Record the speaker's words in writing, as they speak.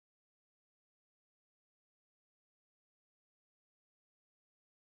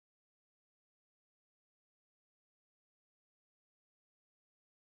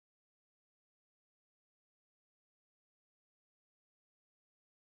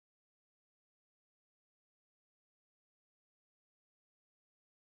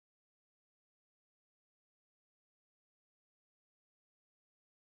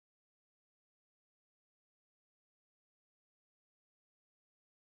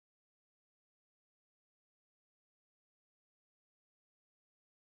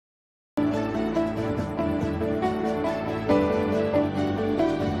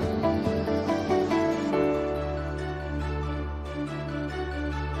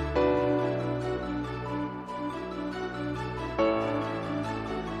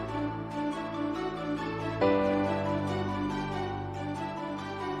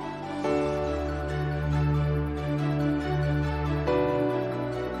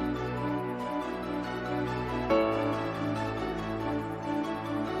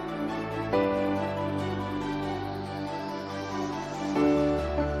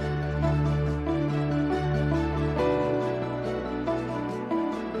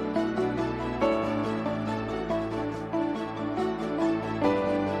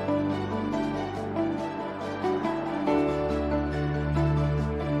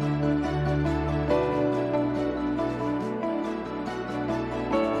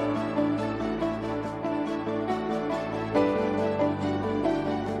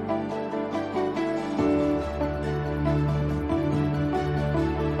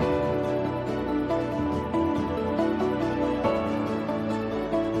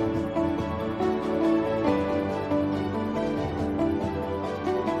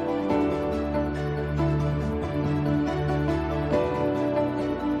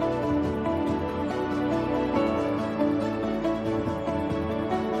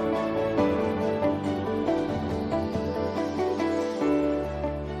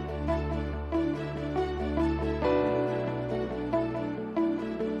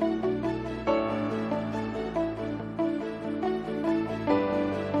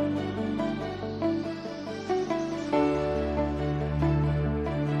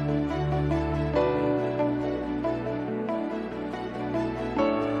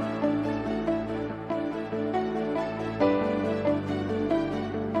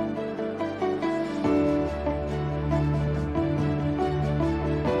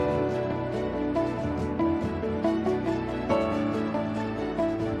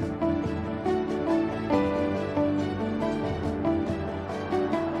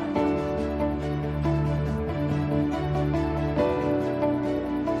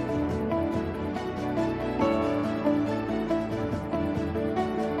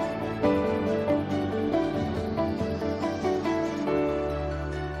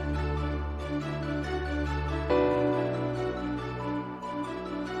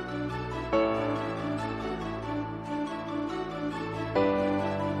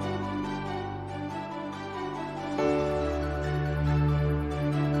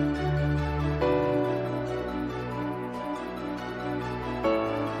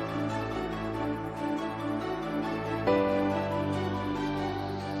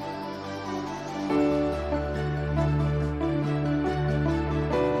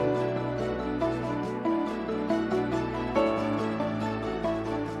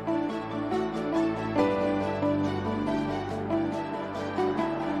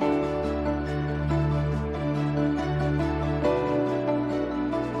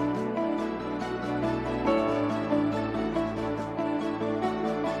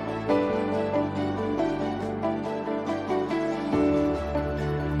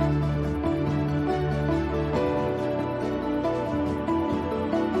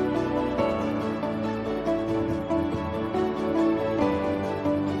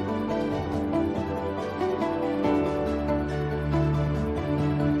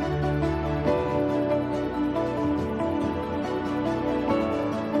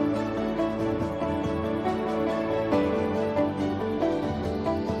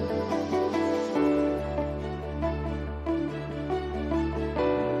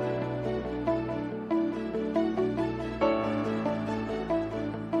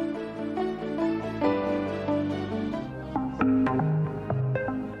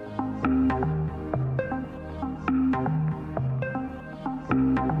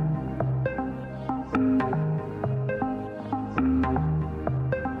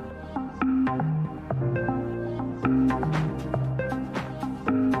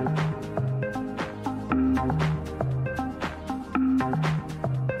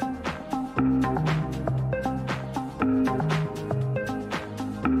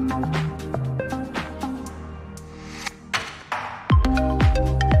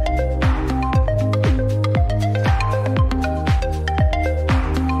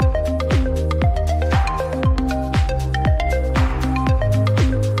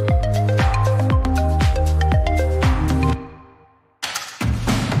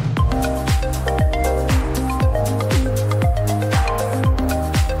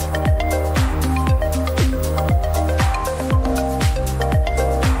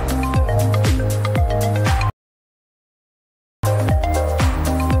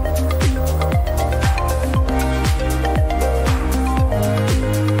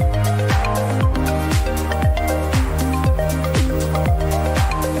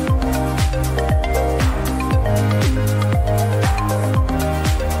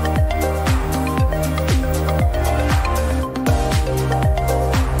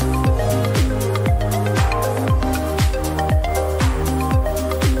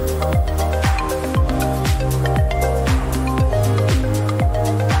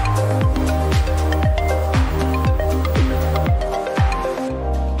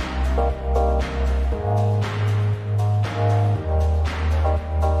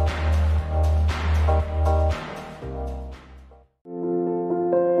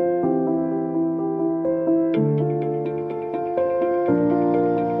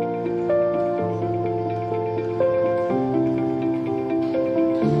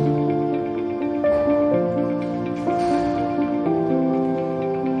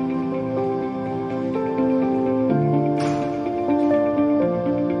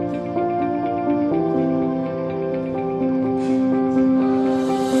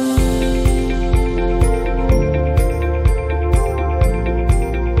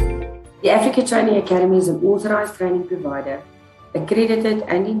Africa Training Academy is an authorized training provider, accredited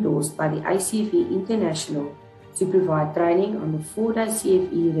and endorsed by the ACFE International to provide training on the 4-day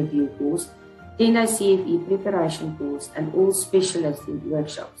CFE review course, 10-day CFE preparation course, and all specialist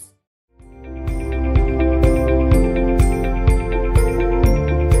workshops.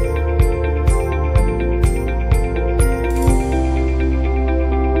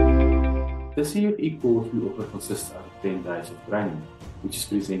 The CFE course we offer consists of 10 days of training, which is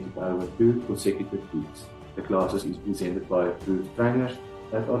presented over 2 consecutive weeks. The classes is presented by approved trainers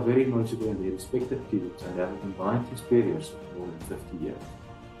that are very knowledgeable in their respective fields and have a combined experience of more than 50 years.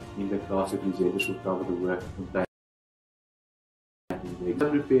 In the class, the presenters will cover the work contained in the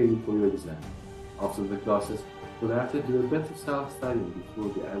exam, prepare you for your exam. After the classes, you'll have to do a bit of self-studying before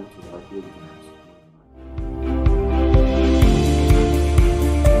you'll be able to write your exams.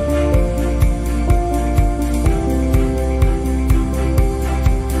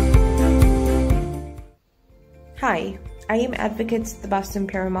 Hi, I am Advocate Sebastian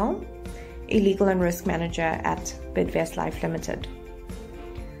Perumal, a legal and risk manager at Bidvest Life Limited.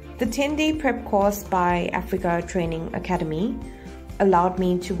 The 10-day prep course by Africa Training Academy allowed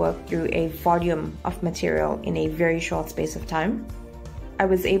me to work through a volume of material in a very short space of time. I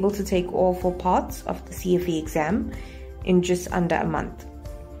was able to take all 4 parts of the CFE exam in just under a month.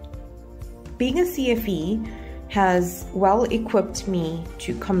 Being a CFE has well equipped me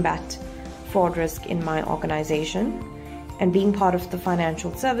to combat fraud risk in my organization, and being part of the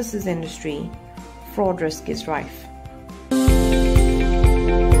financial services industry, fraud risk is rife.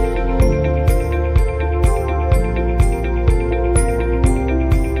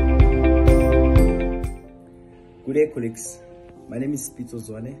 Good day, colleagues. My name is Pito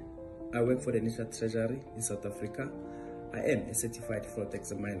Zwane. I work for the National Treasury in South Africa. I am a certified fraud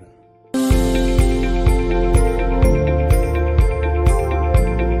examiner.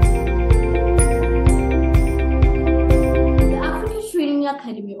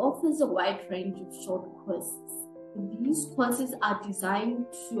 Academy offers a wide range of short courses. These courses are designed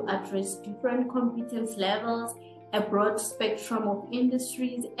to address different competence levels, a broad spectrum of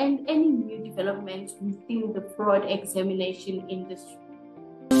industries, and any new developments within the fraud examination industry.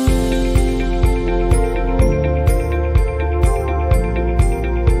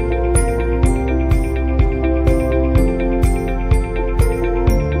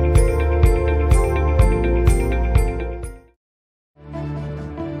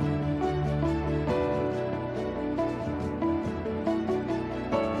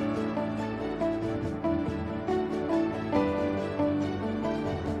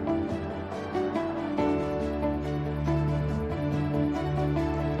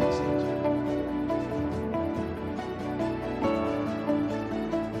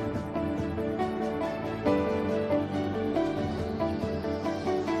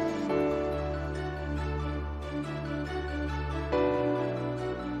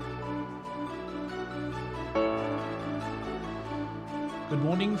 Good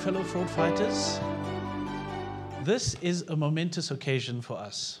morning, fellow fraud fighters. This is a momentous occasion for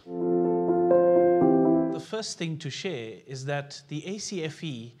us. The first thing to share is that the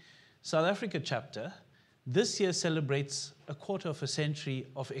ACFE South Africa chapter this year celebrates a quarter of a century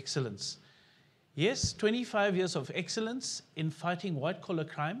of excellence. Yes, 25 years of excellence in fighting white-collar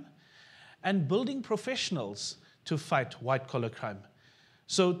crime and building professionals to fight white-collar crime.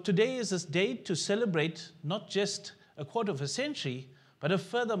 So today is a day to celebrate not just a quarter of a century, but a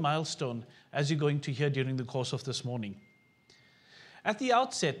further milestone, as you're going to hear during the course of this morning. At the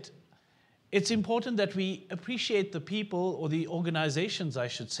outset, it's important that we appreciate the people, or the organizations, I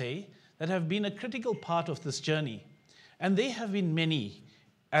should say, that have been a critical part of this journey. And they have been many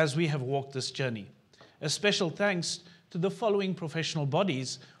as we have walked this journey. A special thanks to the following professional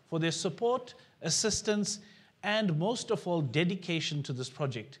bodies for their support, assistance, and most of all, dedication to this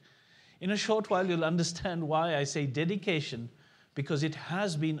project. In a short while, you'll understand why I say dedication, because it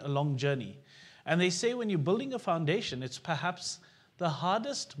has been a long journey. And they say when you're building a foundation, it's perhaps the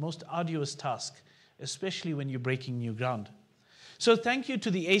hardest, most arduous task, especially when you're breaking new ground. So thank you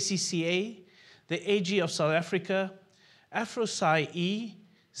to the ACCA, the AG of South Africa, AfroSci-E,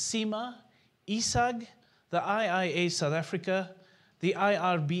 CIMA, ISAG, the IIA South Africa, the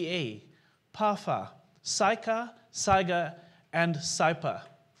IRBA, PAFA, SAICA, SAIGA, and SAIPA.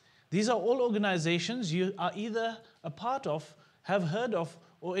 These are all organizations you are either a part of, have heard of,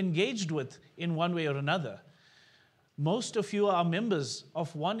 or engaged with in one way or another. Most of you are members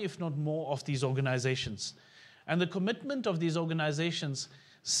of one, if not more, of these organizations. And the commitment of these organizations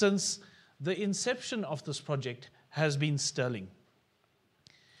since the inception of this project has been sterling.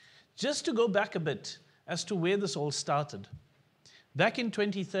 Just to go back a bit as to where this all started. Back in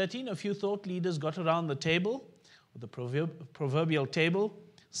 2013, a few thought leaders got around the table, the proverbial table,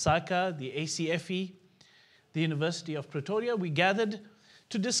 SAICA, the ACFE, the University of Pretoria. We gathered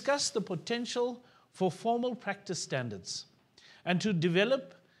to discuss the potential for formal practice standards and to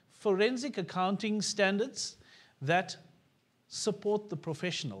develop forensic accounting standards that support the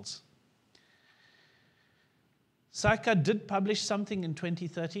professionals. SAICA did publish something in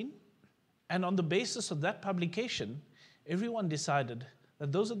 2013, and on the basis of that publication, everyone decided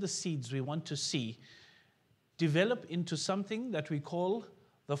that those are the seeds we want to see develop into something that we call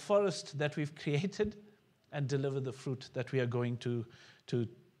the forest that we've created and deliver the fruit that we are going to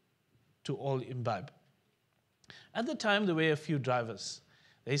all imbibe. At the time, there were a few drivers.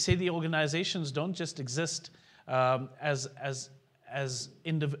 They say the organizations don't just exist as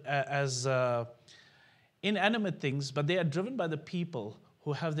inanimate things, but they are driven by the people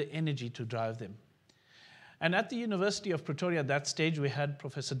who have the energy to drive them. And at the University of Pretoria at that stage, we had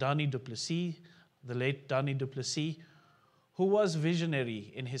Professor Dani du Plessis, the late Dani du Plessis, who was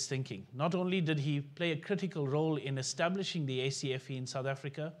visionary in his thinking. Not only did he play a critical role in establishing the ACFE in South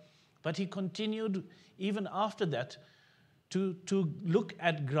Africa, but he continued even after that to look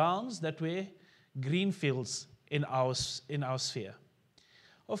at grounds that were green fields in our sphere.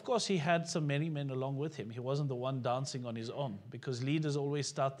 Of course, he had some merry men along with him. He wasn't the one dancing on his own, because leaders always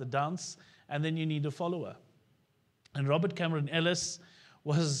start the dance, and then you need a follower. And Robert Cameron Ellis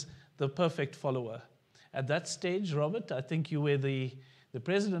was the perfect follower. At that stage, Robert, I think you were the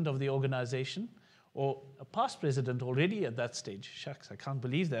president of the organization, or a past president already at that stage. Shucks, I can't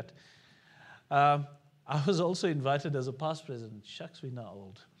believe that. I was also invited as a past president. Shucks, we're now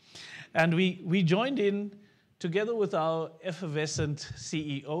old. And we joined in together with our effervescent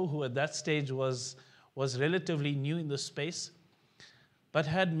CEO, who at that stage was relatively new in the space, but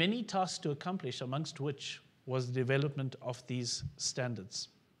had many tasks to accomplish, amongst which was the development of these standards.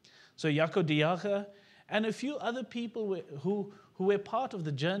 So Jaco de Jager and a few other people who were part of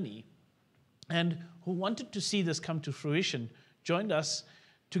the journey and who wanted to see this come to fruition joined us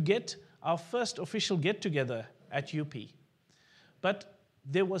to get our first official get-together at UP. But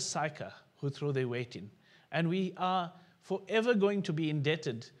there was SAICA who threw their weight in. And we are forever going to be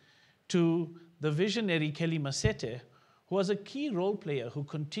indebted to the visionary Kelly Masete, who was a key role player who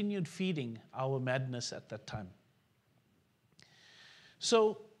continued feeding our madness at that time.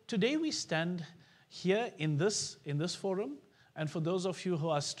 So today we stand here in this forum, and for those of you who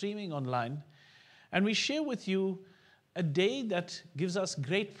are streaming online, and we share with you a day that gives us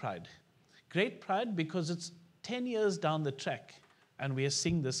great pride. Great pride because it's 10 years down the track, and we are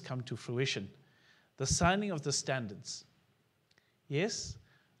seeing this come to fruition. The signing of the standards. Yes,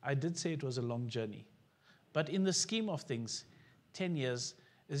 I did say it was a long journey, but in the scheme of things, 10 years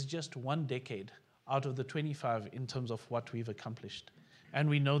is just one decade out of the 25 in terms of what we've accomplished, and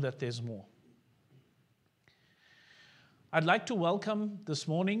we know that there's more. I'd like to welcome this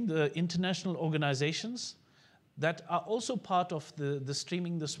morning the international organizations that are also part of the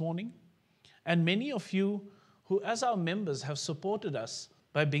streaming this morning, and many of you who, as our members, have supported us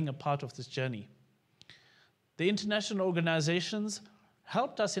by being a part of this journey. The international organizations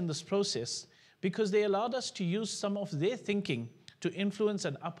helped us in this process because they allowed us to use some of their thinking to influence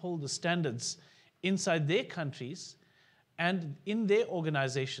and uphold the standards inside their countries and in their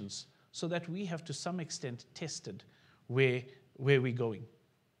organizations, so that we have to some extent tested where we're going.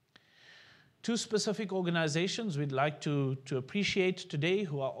 Two specific organizations we'd like to appreciate today,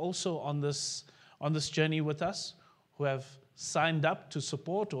 who are also on this journey with us, who have signed up to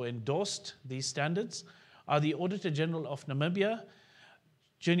support or endorsed these standards, are the Auditor General of Namibia,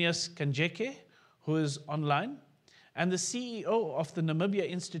 Junius Kanjeke, who is online, and the CEO of the Namibia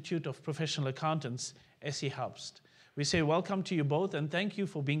Institute of Professional Accountants, Essie Haupst. We say welcome to you both, and thank you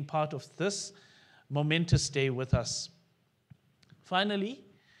for being part of this momentous day with us. Finally,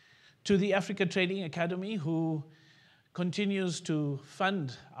 to the Africa Trading Academy, who continues to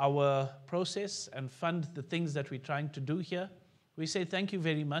fund our process and fund the things that we're trying to do here, we say thank you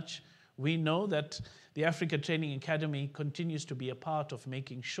very much. We know that the Africa Training Academy continues to be a part of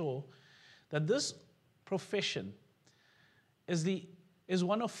making sure that this profession is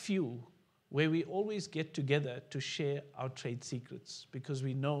one of few where we always get together to share our trade secrets, because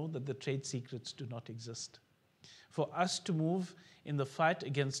we know that the trade secrets do not exist. For us to move in the fight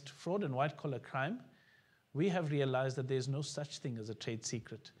against fraud and white-collar crime, we have realized that there's no such thing as a trade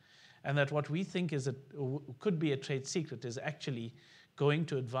secret, and that what we think could be a trade secret is actually going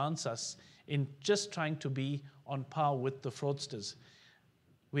to advance us in just trying to be on par with the fraudsters.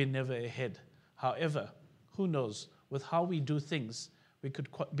 We're never ahead. However, who knows, with how we do things, we could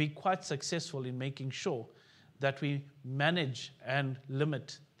be quite successful in making sure that we manage and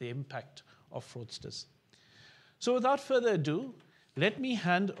limit the impact of fraudsters. So without further ado, let me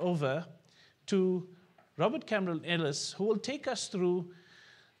hand over to Robert Cameron Ellis, who will take us through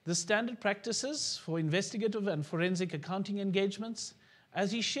the standard practices for investigative and forensic accounting engagements,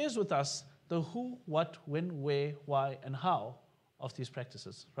 as he shares with us the who, what, when, where, why, and how of these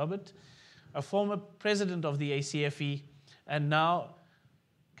practices. Robert, a former president of the ACFE, and now,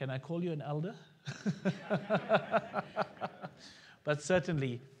 can I call you an elder? But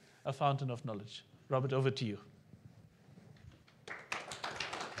certainly a fountain of knowledge. Robert, over to you.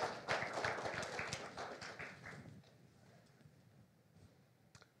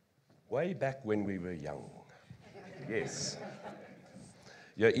 Way back when we were young, yes.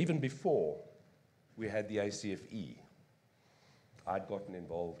 Yeah, even before we had the ACFE, I'd gotten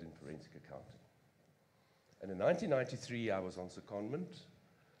involved in forensic accounting. And in 1993, I was on secondment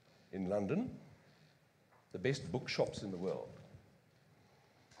in London, the best bookshops in the world.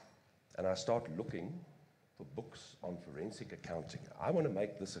 And I started looking for books on forensic accounting. I want to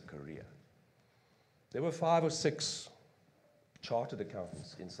make this a career. There were 5 or 6 chartered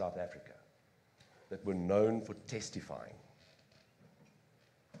accountants in South Africa that were known for testifying.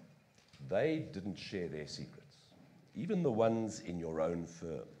 They didn't share their secrets, even the ones in your own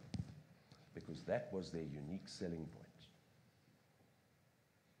firm, because that was their unique selling point.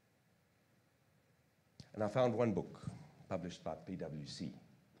 And I found one book published by PwC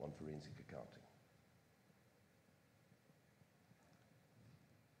on forensic accounting.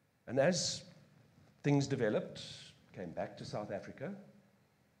 And as things developed, came back to South Africa,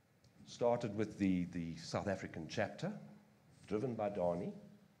 started with the South African chapter, driven by Dani,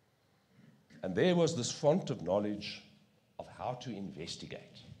 and there was this font of knowledge of how to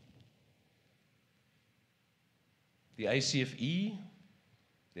investigate. The ACFE,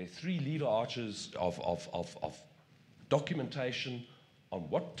 there are 3 lever arches of documentation on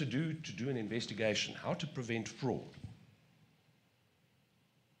what to do an investigation, how to prevent fraud.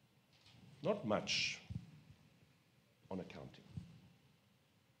 Not much on accounting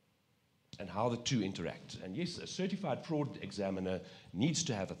and how the two interact. And yes, a certified fraud examiner needs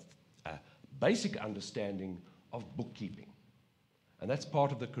to have a basic understanding of bookkeeping, and that's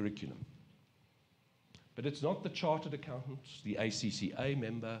part of the curriculum. But it's not the chartered accountant, the ACCA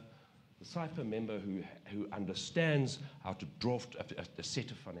member, the CIPA member who understands how to draft a set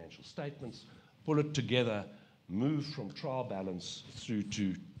of financial statements, pull it together, move from trial balance through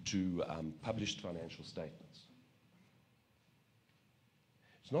to published financial statements.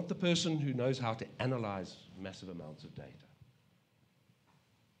 It's not the person who knows how to analyze massive amounts of data.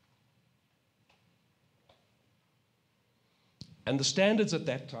 And the standards at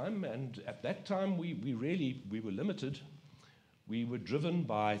that time, we were limited. We were driven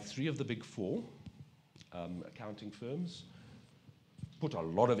by 3 of the big 4 accounting firms, put a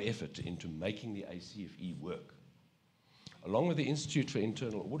lot of effort into making the ACFE work. Along with the Institute for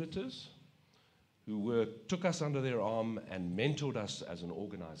Internal Auditors, who took us under their arm and mentored us as an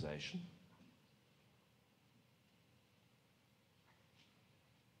organization.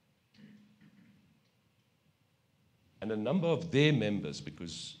 And a number of their members,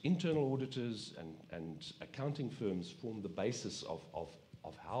 because internal auditors and accounting firms form the basis of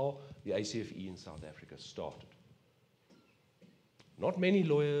how the ACFE in South Africa started. Not many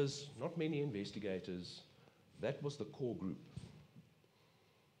lawyers, not many investigators. That was the core group.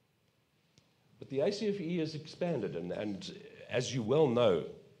 But the ACFE has expanded, and as you well know,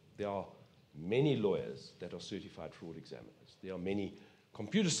 there are many lawyers that are certified fraud examiners. There are many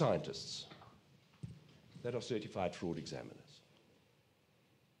computer scientists that are certified fraud examiners.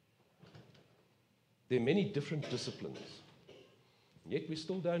 There are many different disciplines, yet we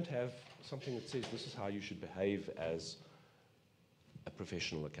still don't have something that says this is how you should behave as a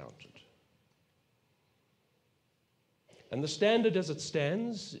professional accountant. And the standard as it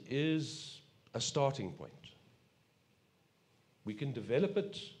stands is a starting point. We can develop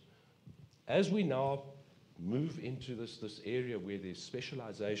it as we now move into this area where there's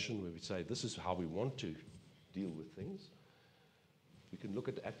specialization, where we say this is how we want to deal with things. We can look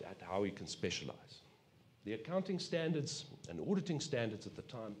at how we can specialize. The accounting standards and auditing standards at the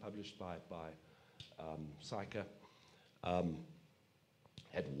time published by SICA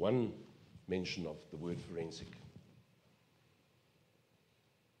had one mention of the word forensic.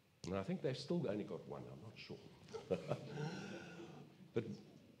 And I think they've still only got one, I'm not sure. But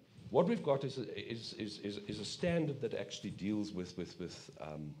what we've got is a standard that actually deals with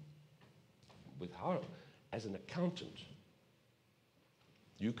how, as an accountant,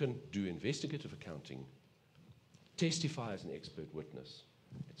 you can do investigative accounting, testify as an expert witness.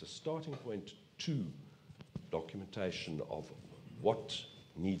 It's a starting point to documentation of what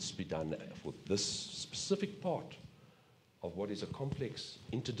needs to be done for this specific part of what is a complex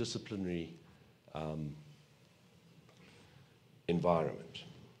interdisciplinary environment.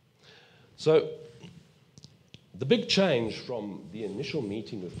 So the big change from the initial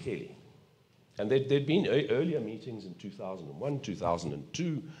meeting with Kelly, and there'd been earlier meetings in 2001,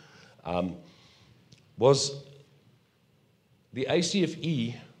 2002, was the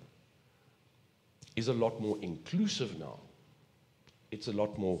ACFE is a lot more inclusive now. It's a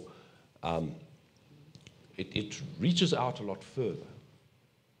lot more, it reaches out a lot further.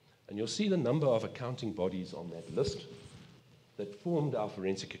 And you'll see the number of accounting bodies on that list that formed our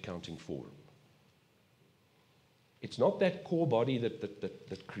Forensic Accounting Forum. It's not that core body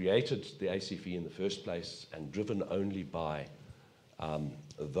that created the ACFE in the first place and driven only by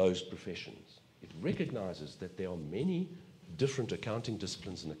those professions. It recognizes that there are many different accounting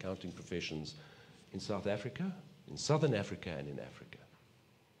disciplines and accounting professions in South Africa, in Southern Africa, and in Africa.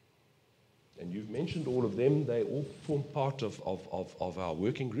 And you've mentioned all of them. They all form part of our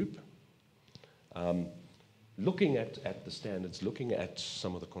working group. Looking at the standards, looking at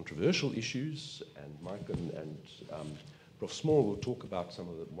some of the controversial issues, and Mike and Prof. Small will talk about some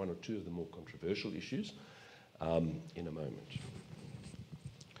of the one or two of the more controversial issues in a moment.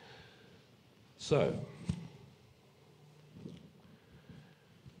 So,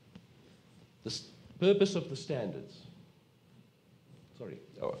 the purpose of the standards. Sorry.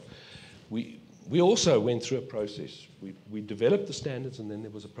 Oh, we also went through a process. We developed the standards, and then there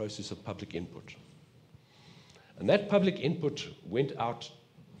was a process of public input. And that public input went out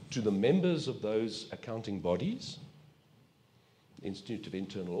to the members of those accounting bodies, Institute of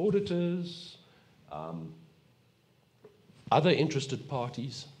Internal Auditors, other interested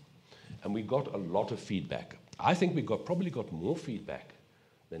parties, and we got a lot of feedback. I think we probably got more feedback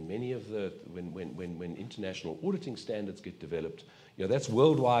than many of the, when international auditing standards get developed. You know, that's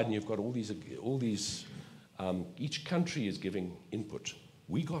worldwide, and you've got all these, each country is giving input.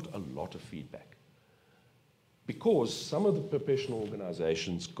 We got a lot of feedback, because some of the professional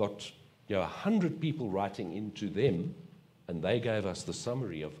organizations got 100 people writing into them, and they gave us the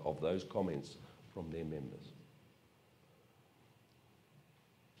summary of those comments from their members.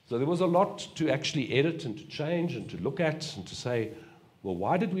 So there was a lot to actually edit and to change and to look at and to say, well,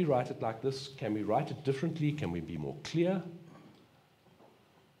 why did we write it like this? Can we write it differently? Can we be more clear?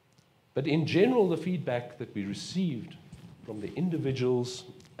 But in general, the feedback that we received from the individuals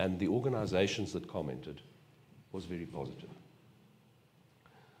and the organizations that commented was very positive.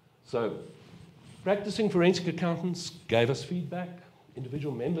 So, practicing forensic accountants gave us feedback.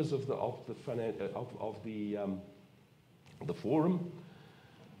 Individual members of the forum,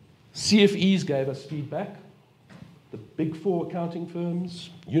 CFEs gave us feedback. The big four accounting firms,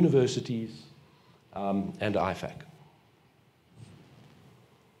 universities, and IFAC.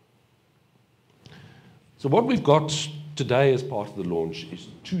 So what we've got today as part of the launch is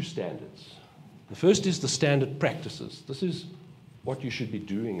two standards. The first is the standard practices. This is what you should be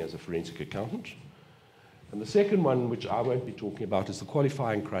doing as a forensic accountant. And the second one, which I won't be talking about, is the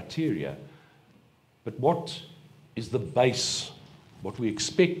qualifying criteria. But what is the base, what we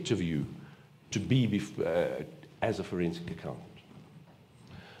expect of you to be as a forensic accountant?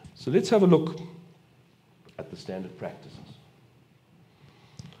 So let's have a look at the standard practices.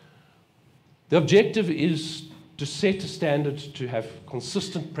 The objective is to set a standard to have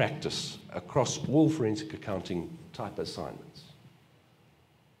consistent practice across all forensic accounting type assignments.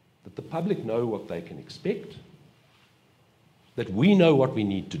 That the public know what they can expect, that we know what we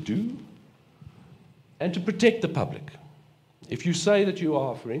need to do, and to protect the public. If you say that you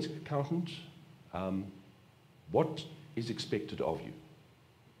are a forensic accountant, what is expected of you?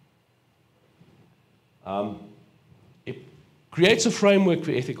 It creates a framework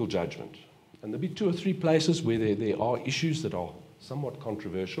for ethical judgment. And there'll be 2 or 3 places where there are issues that are somewhat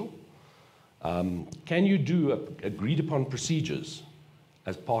controversial. Can you do agreed upon procedures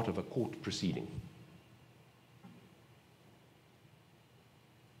as part of a court proceeding?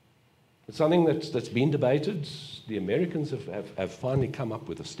 It's something that's been debated. The Americans have finally come up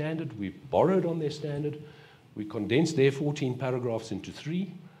with a standard. We've borrowed on their standard. We condensed their 14 paragraphs into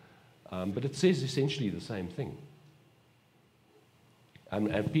 3, but it says essentially the same thing.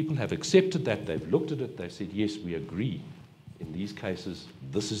 And people have accepted that. They've looked at it. They've said, yes, we agree. In these cases,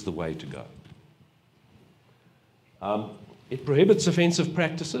 this is the way to go. It prohibits offensive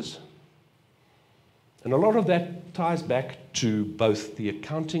practices. And a lot of that ties back to both the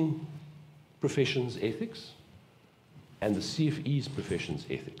accounting profession's ethics and the CFE's profession's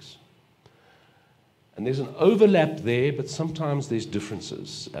ethics. And there's an overlap there, but sometimes there's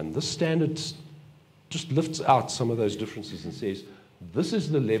differences. And this standard just lifts out some of those differences and says, this is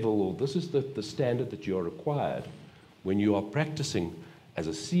the level, or this is the standard that you are required when you are practicing as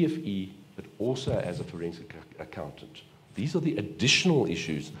a CFE, but also as a forensic accountant. These are the additional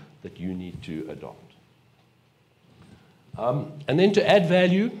issues that you need to adopt. And then to add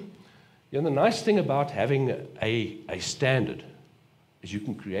value, the nice thing about having a standard is you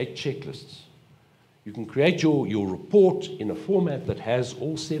can create checklists. You can create your report in a format that has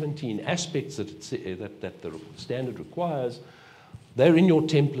all 17 aspects that the standard requires. They're in your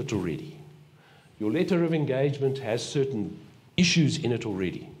template already. Your letter of engagement has certain issues in it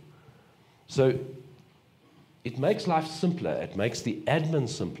already. So it makes life simpler. It makes the admin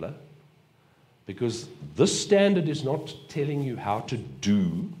simpler, because this standard is not telling you how to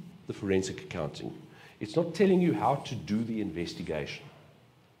do the forensic accounting. It's not telling you how to do the investigation.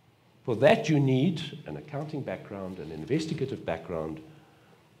 For that, you need an accounting background, an investigative background.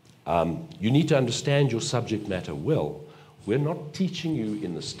 You need to understand your subject matter well. We're not teaching you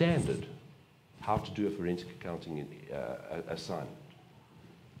in the standard how to do a forensic accounting assignment.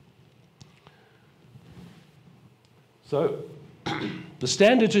 So the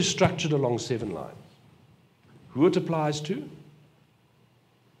standard is structured along 7 lines. Who it applies to,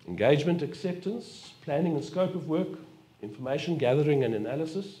 engagement, acceptance, planning and scope of work, information gathering and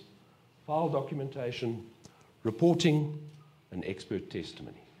analysis, file documentation, reporting, and expert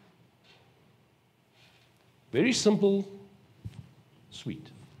testimony. Very simple, sweet.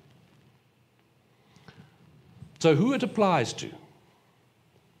 So who it applies to?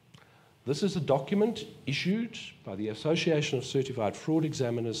 This is a document issued by the Association of Certified Fraud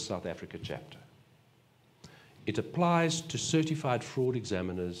Examiners South Africa chapter. It applies to certified fraud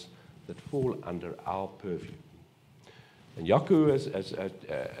examiners that fall under our purview. And Yaku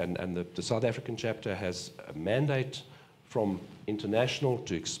and the South African chapter has a mandate from international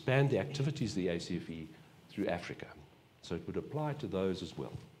to expand the activities of the ACFE through Africa. So it would apply to those as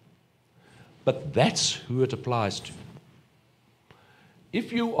well. But that's who it applies to.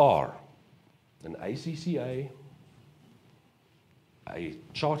 If you are an ACCA, a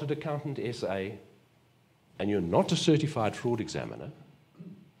Chartered Accountant SA, and you're not a certified fraud examiner,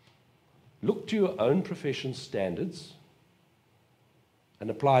 look to your own profession's standards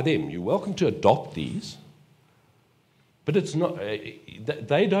and apply them. You're welcome to adopt these, but it's not,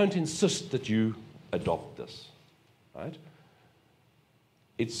 they don't insist that you adopt this, right?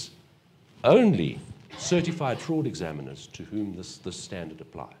 It's only certified fraud examiners to whom this standard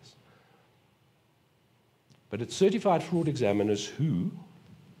applies. But it's certified fraud examiners who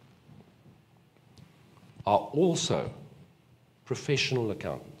are also professional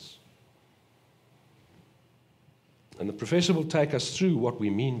accountants. And the professor will take us through what we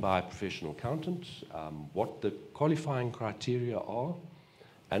mean by professional accountant, what the qualifying criteria are,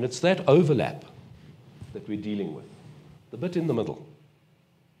 and it's that overlap that we're dealing with, the bit in the middle.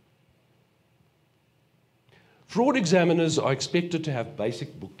 Fraud examiners are expected to have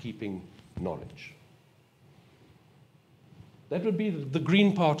basic bookkeeping knowledge. That would be the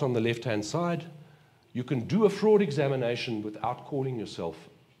green part on the left-hand side. You can do a fraud examination without calling yourself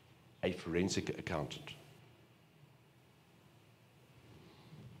a forensic accountant.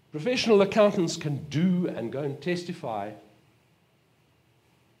 Professional accountants can do and go and testify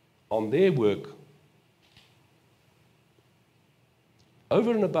on their work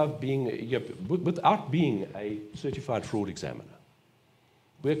over and above being, without being a certified fraud examiner.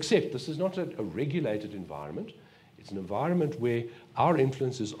 We accept this is not a regulated environment. It's an environment where our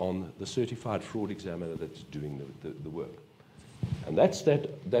influence is on the certified fraud examiner that's doing the work. And that's that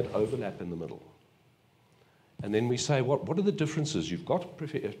overlap in the middle. And then we say, what are the differences? You've got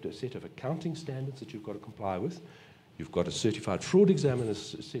a set of accounting standards that you've got to comply with. You've got a certified fraud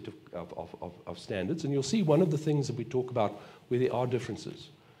examiner's set of standards. And you'll see one of the things that we talk about where there are differences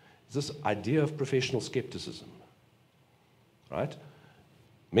is this idea of professional skepticism, right?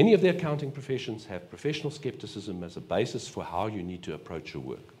 Many of the accounting professions have professional skepticism as a basis for how you need to approach your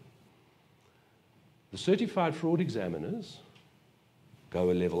work. The certified fraud examiners go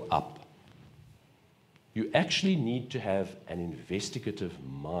a level up. You actually need to have an investigative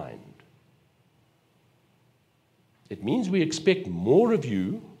mind. It means we expect more of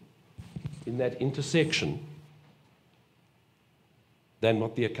you in that intersection than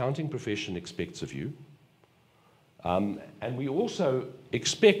what the accounting profession expects of you. And we also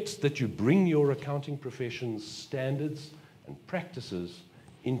expect that you bring your accounting profession's standards and practices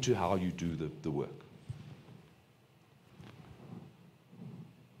into how you do the work.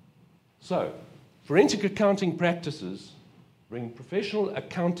 So, forensic accounting practices bring professional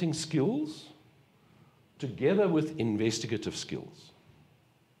accounting skills together with investigative skills.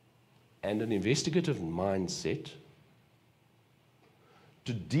 and an investigative mindset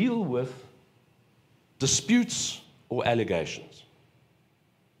to deal with disputes or allegations.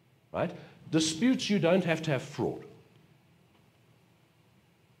 Right? Disputes, you don't have to have fraud.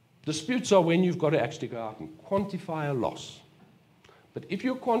 Disputes are when you've got to actually go out and quantify a loss. But if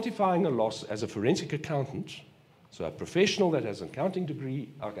you're quantifying a loss as a forensic accountant, so a professional that has an accounting degree,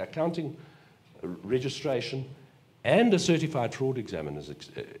 accounting registration, and a certified fraud examiner's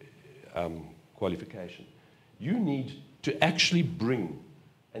qualification, you need to actually bring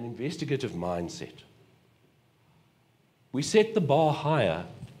an investigative mindset. We set the bar higher,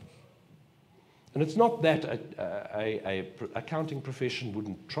 and it's not that an accounting profession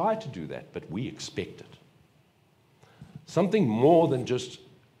wouldn't try to do that, but we expect it. Something more than just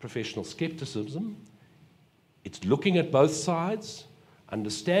professional skepticism. It's looking at both sides,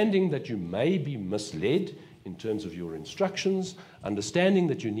 understanding that you may be misled in terms of your instructions, understanding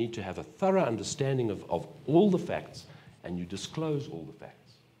that you need to have a thorough understanding of all the facts, and you disclose all the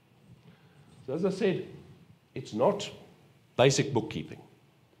facts. So as I said, it's not basic bookkeeping,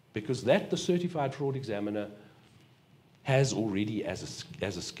 because that the certified fraud examiner has already as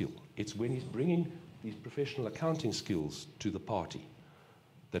a skill. It's when he's bringing these professional accounting skills to the party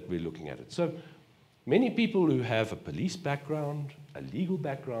that we're looking at it. So many people who have a police background, a legal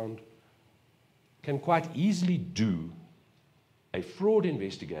background, can quite easily do a fraud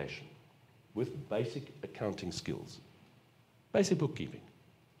investigation with basic accounting skills, basic bookkeeping.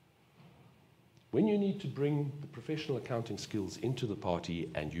 When you need to bring the professional accounting skills into the party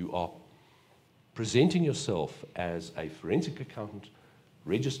and you are presenting yourself as a forensic accountant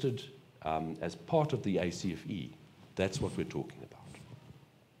registered as part of the ACFE, that's what we're talking about.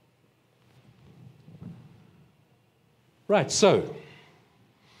 Right, so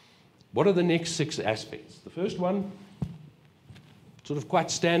what are the next 6 aspects? The first one, sort of quite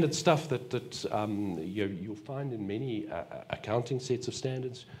standard stuff that you'll find in many accounting sets of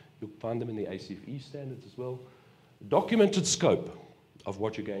standards. You'll find them in the ACFE standards as well. Documented scope of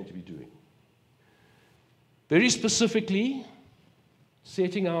what you're going to be doing. Very specifically,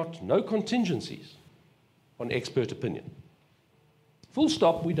 setting out no contingencies on expert opinion. Full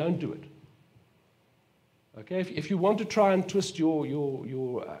stop, we don't do it. Okay, if you want to try and twist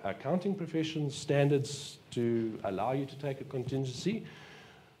your accounting profession standards to allow you to take a contingency,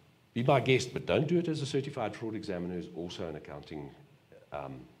 be my guest, but don't do it as a certified fraud examiner who's also an accounting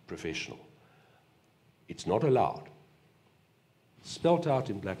professional. It's not allowed. Spelt out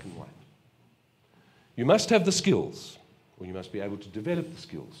in black and white. You must have the skills, or you must be able to develop the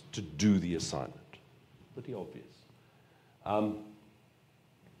skills to do the assignment. Pretty obvious.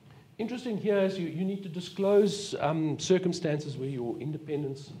 Interesting here is you need to disclose circumstances where your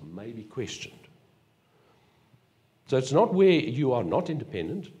independence may be questioned. So it's not where you are not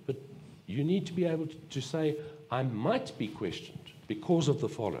independent, but you need to be able to say, I might be questioned because of the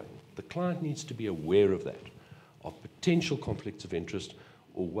following. The client needs to be aware of that, of potential conflicts of interest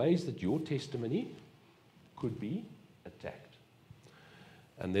or ways that your testimony could be attacked.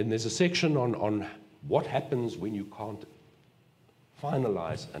 And then there's a section on what happens when you can't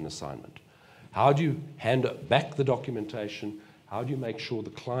finalize an assignment. How do you hand back the documentation? How do you make sure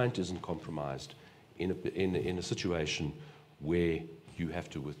the client isn't compromised in a situation where you have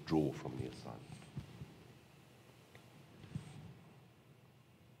to withdraw from the assignment?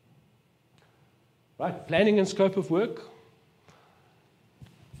 Right, planning and scope of work.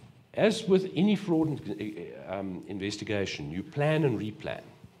 As with any fraud investigation, you plan and replan.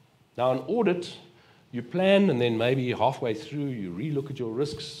 Now, an audit, you plan and then maybe halfway through you relook at your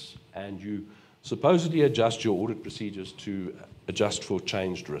risks and you supposedly adjust your audit procedures to adjust for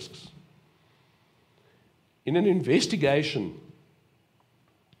changed risks. In an investigation,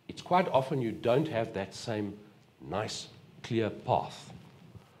 it's quite often you don't have that same nice, clear path.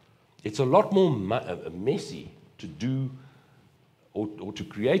 It's a lot more messy to do or to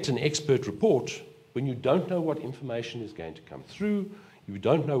create an expert report when you don't know what information is going to come through, you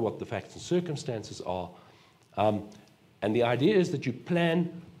don't know what the facts and circumstances are, and the idea is that you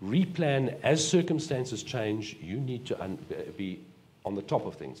plan, replan as circumstances change. You need to be on the top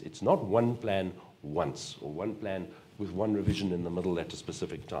of things. It's not one plan once or one plan with one revision in the middle at a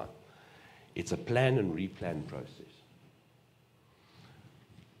specific time. It's a plan and replan process.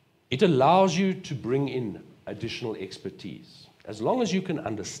 It allows you to bring in additional expertise, as long as you can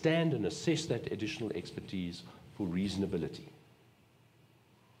understand and assess that additional expertise for reasonability.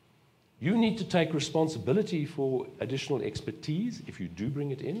 You need to take responsibility for additional expertise if you do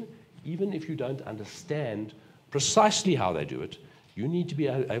bring it in, even if you don't understand precisely how they do it. You need to be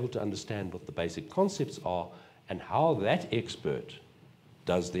able to understand what the basic concepts are and how that expert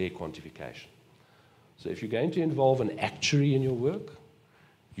does their quantification. So if you're going to involve an actuary in your work,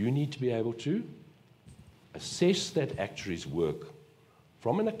 you need to be able to assess that actuary's work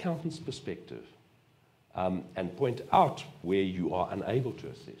from an accountant's perspective and point out where you are unable to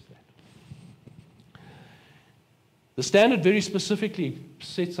assess that. The standard very specifically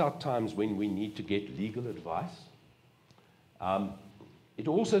sets out times when we need to get legal advice. It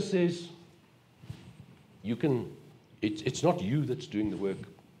also says it's not you that's doing the work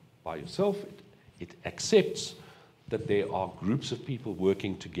by yourself. It accepts that there are groups of people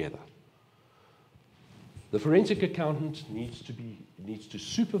working together. The forensic accountant needs to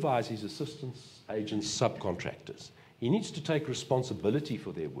supervise his assistants, agents, subcontractors. He needs to take responsibility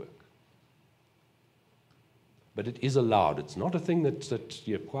for their work. But it is allowed. It's not a thing that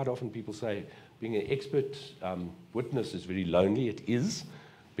you know, quite often people say being an expert witness is very lonely. It is,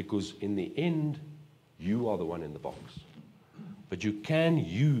 because in the end, you are the one in the box. But you can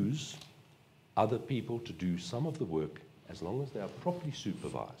use other people to do some of the work as long as they are properly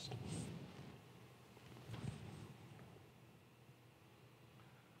supervised.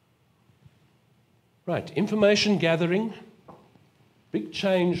 Right, information gathering. Big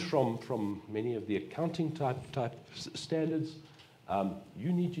change from many of the accounting type standards.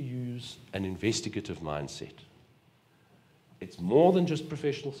 You need to use an investigative mindset. It's more than just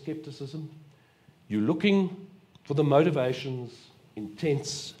professional skepticism. You're looking for the motivations,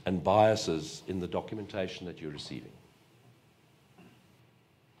 intents, and biases in the documentation that you're receiving.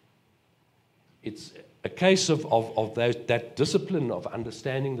 It's a case of that discipline of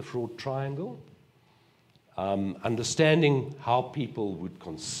understanding the fraud triangle, understanding how people would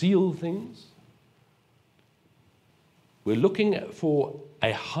conceal things. We're looking for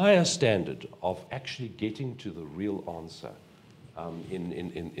a higher standard of actually getting to the real answer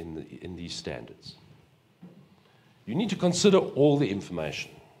in these standards. You need to consider all the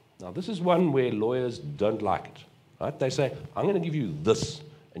information. Now, this is one where lawyers don't like it. Right? They say, I'm going to give you this,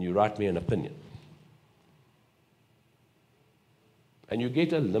 and you write me an opinion. And you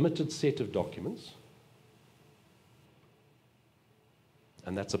get a limited set of documents,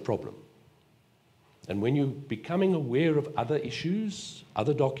 and that's a problem. And when you're becoming aware of other issues,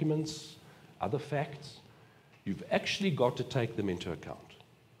 other documents, other facts, you've actually got to take them into account.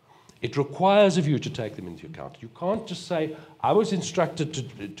 It requires of you to take them into account. You can't just say, I was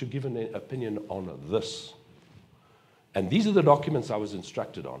instructed to give an opinion on this, and these are the documents I was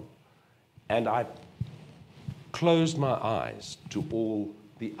instructed on, and I closed my eyes to all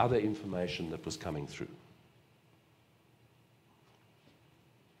the other information that was coming through.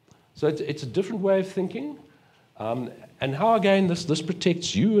 So it's a different way of thinking, and how, again, this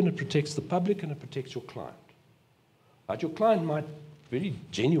protects you, and it protects the public, and it protects your client. But your client might very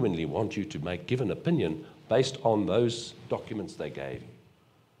genuinely want you to give an opinion based on those documents they gave you.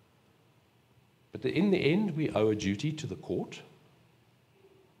 But in the end, we owe a duty to the court,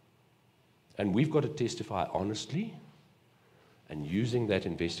 and we've got to testify honestly and using that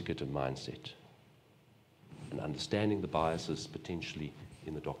investigative mindset and understanding the biases potentially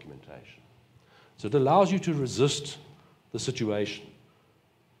in the documentation. So it allows you to resist the situation.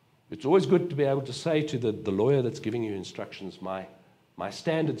 It's always good to be able to say to the lawyer that's giving you instructions, my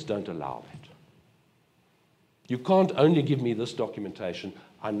standards don't allow that. You can't only give me this documentation.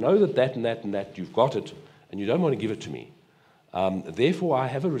 I know that and that and that, you've got it, and you don't want to give it to me. Therefore, I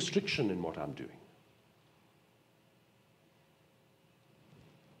have a restriction in what I'm doing.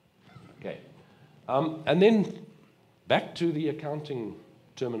 Okay. And then back to the accounting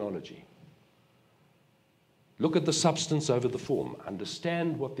terminology. Look at the substance over the form.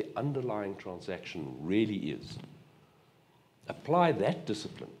 Understand what the underlying transaction really is. Apply that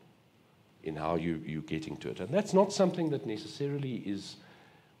discipline in how you're getting to it. And that's not something that necessarily is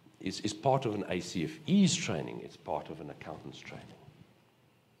part of an ACFE's training. It's part of an accountant's training.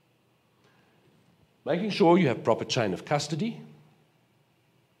 Making sure you have proper chain of custody.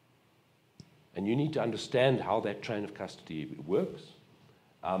 And you need to understand how that chain of custody works.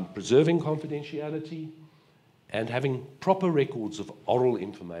 Preserving confidentiality, and having proper records of oral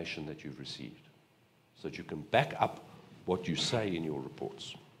information that you've received so that you can back up what you say in your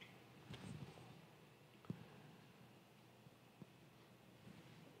reports.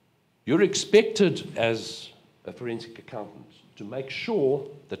 You're expected as a forensic accountant to make sure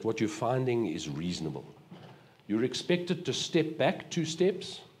that what you're finding is reasonable. You're expected to step back 2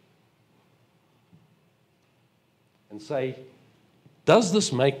 steps and say, does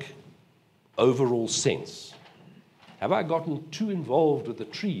this make overall sense? Have I gotten too involved with the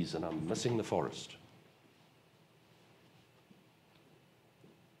trees and I'm missing the forest?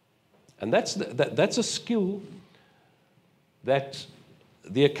 And that's a skill that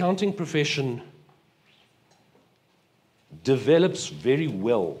the accounting profession develops very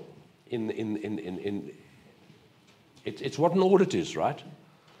well it's what an audit is, right?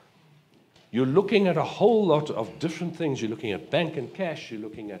 You're looking at a whole lot of different things. You're looking at bank and cash, you're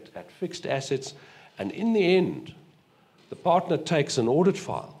looking at fixed assets, and in the end, the partner takes an audit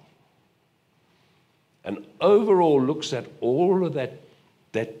file and overall looks at all of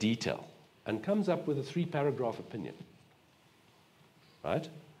that detail and comes up with a 3-paragraph opinion, right?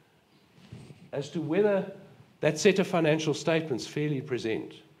 As to whether that set of financial statements fairly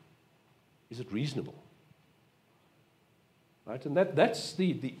present, is it reasonable? Right? And that's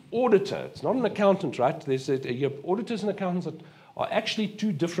the auditor. It's not an accountant, right? Your auditors and accountants are actually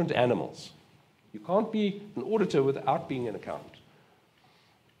two different animals. You can't be an auditor without being an accountant.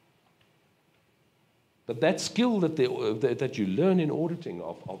 But that skill that you learn in auditing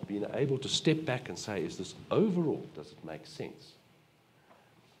of being able to step back and say, is this overall, does it make sense,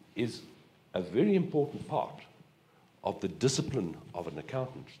 is a very important part of the discipline of an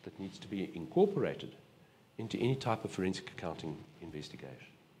accountant that needs to be incorporated into any type of forensic accounting investigation.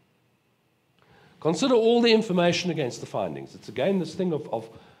 Consider all the information against the findings. It's again this thing of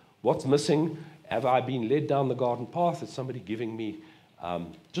what's missing. Have I been led down the garden path? Is somebody giving me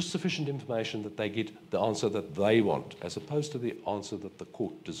just sufficient information that they get the answer that they want, as opposed to the answer that the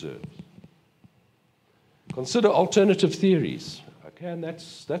court deserves? Consider alternative theories. Okay, and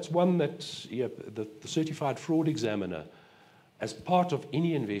that's one that the certified fraud examiner, as part of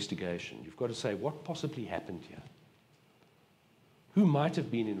any investigation, you've got to say, what possibly happened here? Who might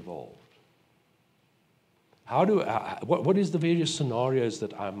have been involved? What is the various scenarios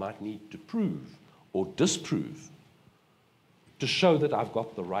that I might need to prove or disprove to show that I've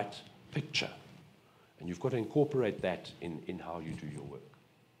got the right picture? And you've got to incorporate that in how you do your work.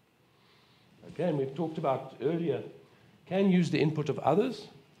 Again, we've talked about earlier, can use the input of others,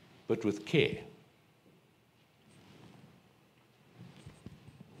 but with care.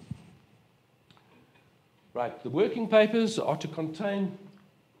 Right, the working papers are to contain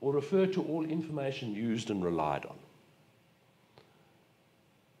or refer to all information used and relied on.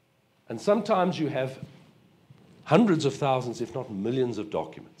 And sometimes you have hundreds of thousands, if not millions, of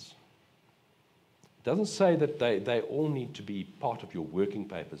documents. It doesn't say that they all need to be part of your working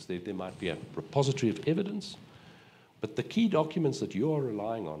papers. There might be a repository of evidence, but the key documents that you are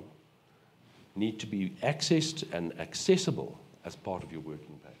relying on need to be accessed and accessible as part of your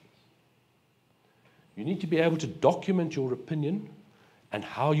working papers. You need to be able to document your opinion and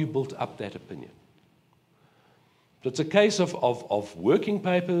how you built up that opinion. So it's a case of working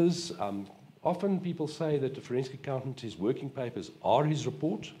papers. Often people say that the forensic accountant, his working papers are his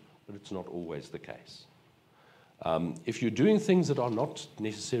report, but it's not always the case. If you're doing things that are not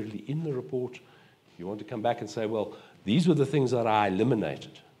necessarily in the report, you want to come back and say, well, these were the things that I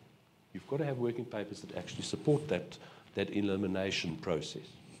eliminated. You've got to have working papers that actually support that elimination process.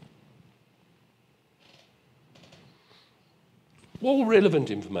 All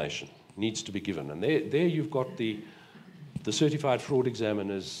relevant information needs to be given. And there you've got the certified fraud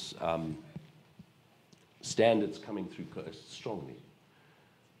examiner's standards coming through strongly.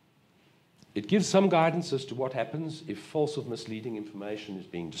 It gives some guidance as to what happens if false or misleading information is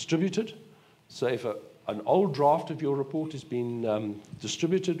being distributed. So if an old draft of your report is being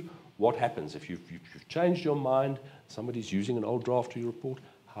distributed, what happens? If you've changed your mind, somebody's using an old draft of your report,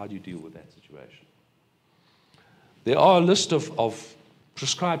 how do you deal with that situation? There are a list of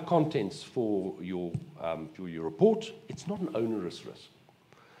prescribed contents for your report. It's not an onerous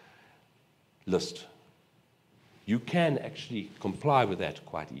list. You can actually comply with that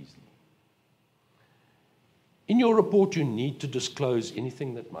quite easily. In your report, you need to disclose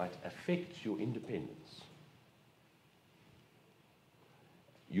anything that might affect your independence.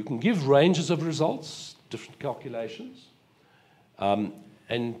 You can give ranges of results, different calculations.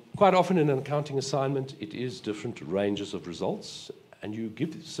 And quite often in an accounting assignment, it is different ranges of results, and you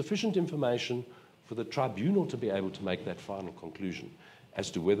give sufficient information for the tribunal to be able to make that final conclusion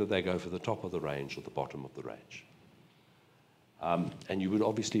as to whether they go for the top of the range or the bottom of the range. And you would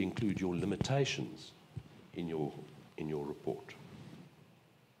obviously include your limitations in your report.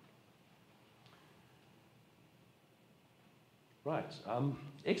 Right,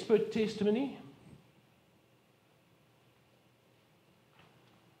 expert testimony.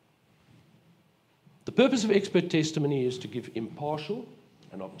 The purpose of expert testimony is to give impartial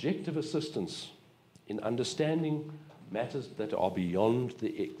and objective assistance in understanding matters that are beyond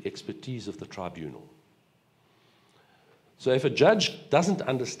the expertise of the tribunal. So if a judge doesn't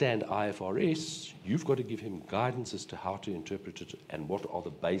understand IFRS, you've got to give him guidance as to how to interpret it and what are the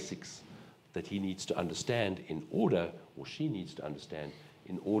basics that he needs to understand in order, or she needs to understand,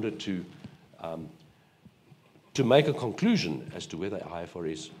 in order to make a conclusion as to whether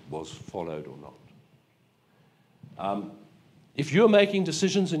IFRS was followed or not. If you're making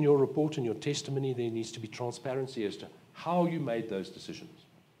decisions in your report and your testimony, there needs to be transparency as to how you made those decisions.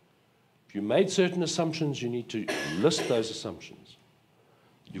 If you made certain assumptions, you need to list those assumptions.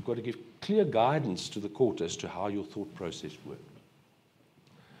 You've got to give clear guidance to the court as to how your thought process worked.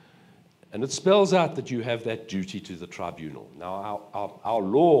 And it spells out that you have that duty to the tribunal. Now, our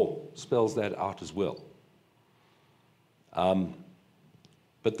law spells that out as well.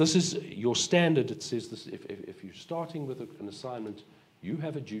 But this is your standard. It says this, if you're starting with an assignment, you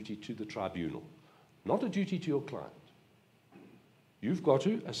have a duty to the tribunal, not a duty to your client. You've got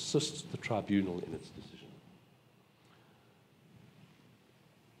to assist the tribunal in its decision.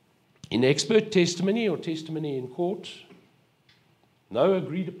 In expert testimony or testimony in court, no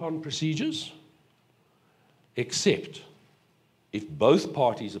agreed upon procedures, except if both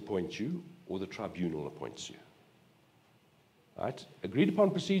parties appoint you or the tribunal appoints you. Right? Agreed upon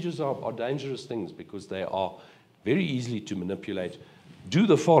procedures are dangerous things because they are very easily to manipulate. Do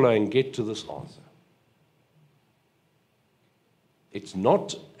the following, get to this answer. It's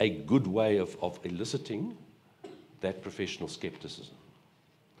not a good way of eliciting that professional skepticism.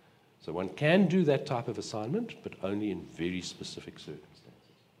 So one can do that type of assignment, but only in very specific circumstances.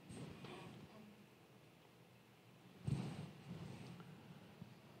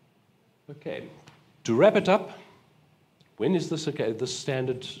 Okay, to wrap it up, when is this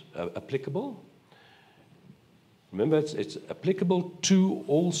standard applicable? Remember, it's applicable to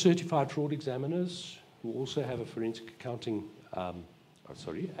all certified fraud examiners who also have a forensic accounting, are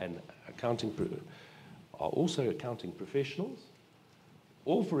also accounting professionals.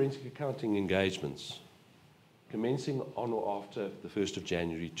 All forensic accounting engagements commencing on or after the 1st of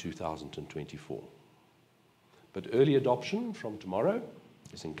January 2024. But early adoption from tomorrow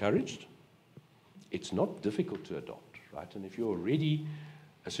is encouraged. It's not difficult to adopt, right? And if you're already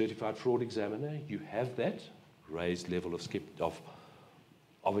a certified fraud examiner, you have that raised level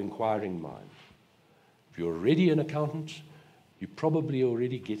of inquiring mind. If you're already an accountant, you probably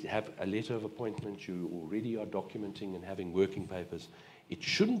already have a letter of appointment, you already are documenting and having working papers. It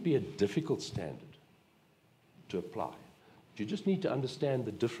shouldn't be a difficult standard to apply. You just need to understand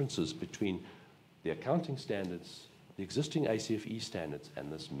the differences between the accounting standards, the existing ACFE standards, and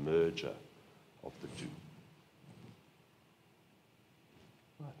this merger of the two.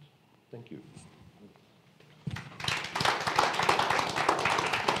 Right, thank you.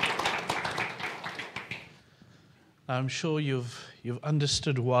 I'm sure you've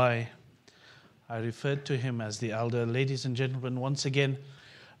understood why I referred to him as the elder. Ladies and gentlemen, once again,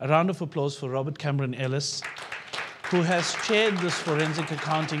 a round of applause for Robert Cameron Ellis, who has chaired this Forensic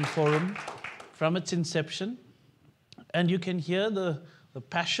Accounting Forum from its inception. And you can hear the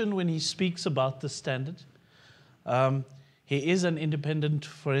passion when he speaks about the standard. He is an independent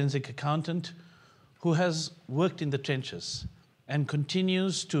forensic accountant who has worked in the trenches and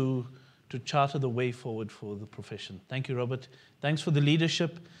continues to charter the way forward for the profession. Thank you, Robert. Thanks for the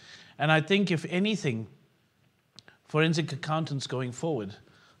leadership. And I think, if anything, forensic accountants going forward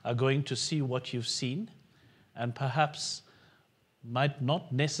are going to see what you've seen and perhaps might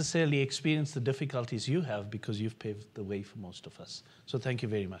not necessarily experience the difficulties you have because you've paved the way for most of us. So thank you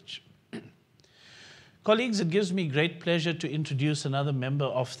very much. Colleagues, it gives me great pleasure to introduce another member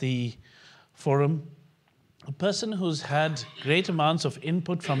of the forum, a person who's had great amounts of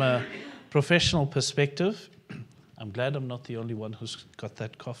input from a professional perspective. I'm glad I'm not the only one who's got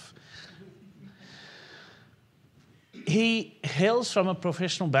that cough. He hails from a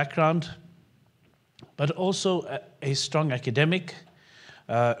professional background, but also a strong academic,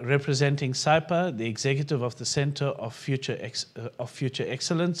 representing SAIPA, the executive of the Center of Future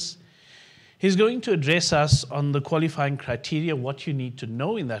Excellence. He's going to address us on the qualifying criteria, what you need to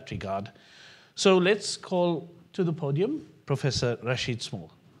know in that regard. So let's call to the podium Professor Rashid Small.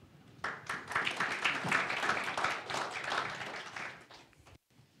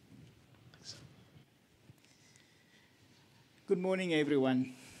 Good morning,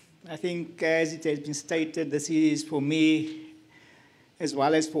 everyone. I think, as it has been stated, this is, for me, as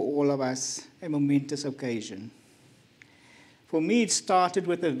well as for all of us, a momentous occasion. For me, it started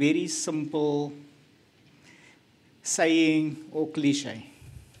with a very simple saying or cliche.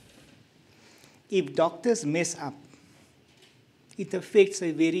 If doctors mess up, it affects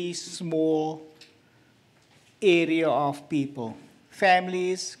a very small area of people,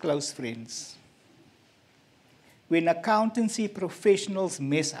 families, close friends. When accountancy professionals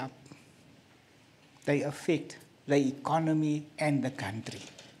mess up, they affect the economy and the country.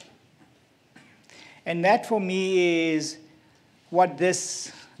 And that, for me, is what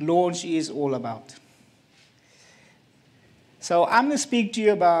this launch is all about. So I'm going to speak to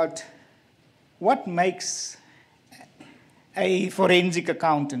you about what makes a forensic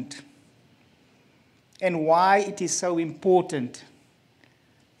accountant and why it is so important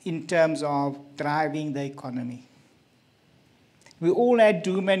in terms of driving the economy. We all had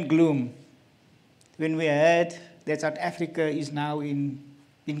doom and gloom when we heard that South Africa is now in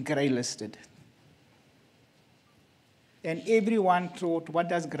grey listed. And everyone thought, what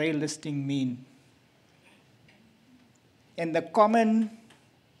does grey listing mean? And the common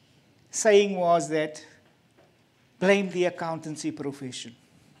saying was that blame the accountancy profession.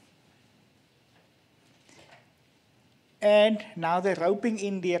 And now they're roping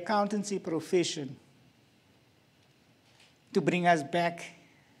in the accountancy profession to bring us back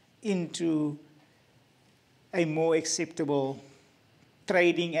into a more acceptable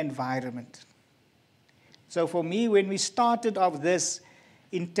trading environment. So for me, when we started off this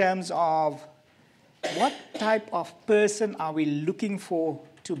in terms of what type of person are we looking for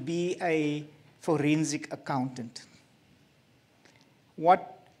to be a forensic accountant,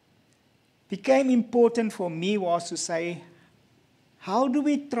 what became important for me was to say, how do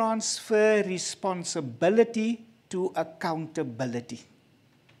we transfer responsibility to accountability?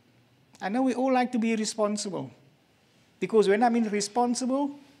 I know we all like to be responsible, because when I'm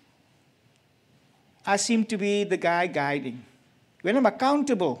irresponsible, I seem to be the guy guiding. When I'm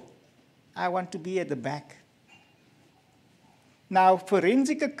accountable, I want to be at the back. Now,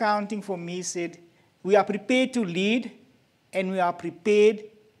 forensic accounting for me said, we are prepared to lead and we are prepared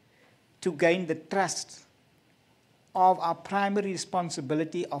to gain the trust of our primary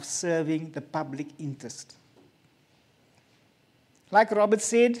responsibility of serving the public interest. Like Robert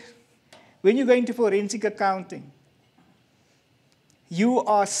said, when you go into forensic accounting, you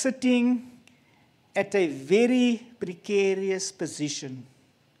are sitting at a very precarious position.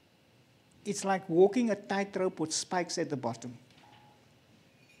 It's like walking a tightrope with spikes at the bottom.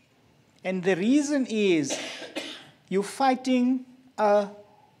 And the reason is you're fighting a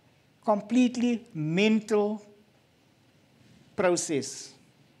completely mental process.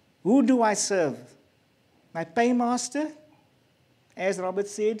 Who do I serve? My paymaster, as Robert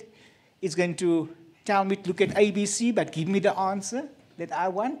said, is going to tell me to look at ABC, but give me the answer that I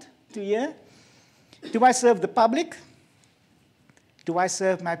want to hear. Do I serve the public? Do I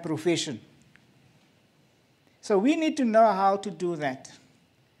serve my profession? So we need to know how to do that.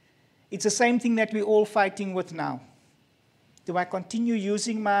 It's the same thing that we're all fighting with now. Do I continue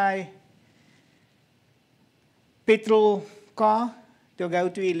using my petrol car to go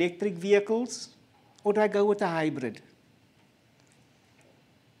to electric vehicles, or do I go with a hybrid?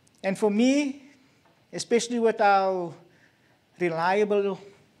 And for me, especially with our reliable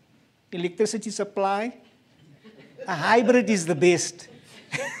electricity supply, a hybrid is the best.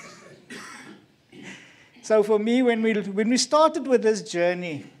 So for me, when we started with this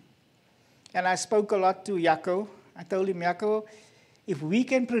journey, and I spoke a lot to Jaco, I told him, Jaco, if we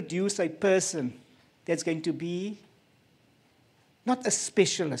can produce a person that's going to be not a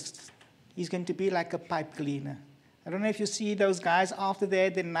specialist, he's going to be like a pipe cleaner. I don't know if you see those guys after they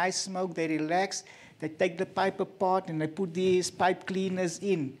had the nice smoke, they relax, they take the pipe apart and they put these pipe cleaners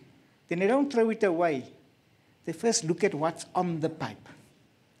in. Then they don't throw it away. They first look at what's on the pipe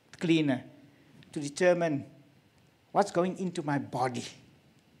cleaner to determine what's going into my body.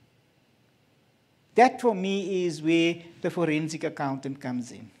 That for me is where the forensic accountant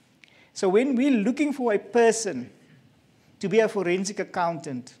comes in. So when we're looking for a person to be a forensic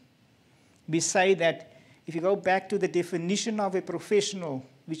accountant, we say that if you go back to the definition of a professional,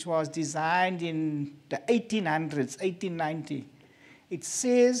 which was designed in the 1800s, 1890, it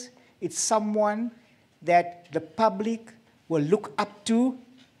says it's someone that the public will look up to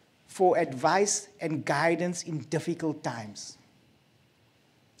for advice and guidance in difficult times.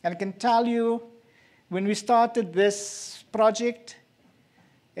 And I can tell you, when we started this project,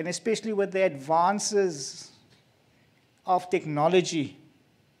 and especially with the advances of technology,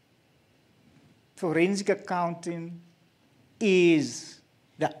 forensic accounting is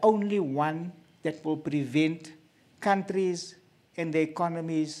the only one that will prevent countries and their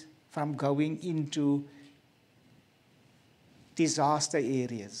economies from going into disaster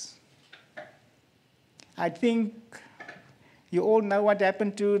areas. I think you all know what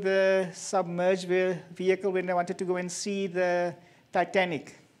happened to the submerged vehicle when they wanted to go and see the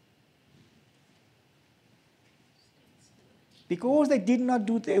Titanic. Because they did not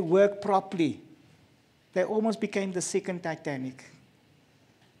do their work properly, they almost became the second Titanic.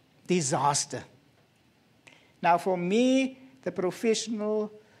 Disaster. Now for me, the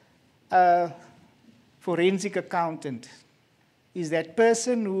professional forensic accountant is that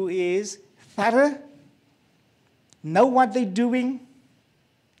person who is thorough, know what they're doing,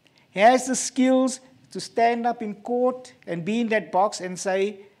 has the skills to stand up in court and be in that box and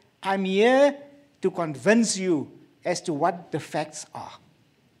say, I'm here to convince you as to what the facts are.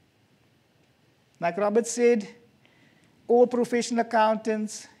 Like Robert said, all professional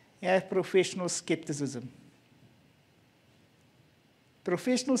accountants have professional skepticism.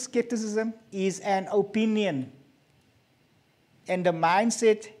 Professional skepticism is an opinion, and the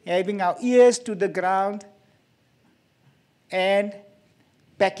mindset, having our ears to the ground and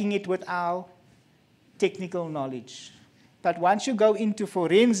backing it with our technical knowledge. But once you go into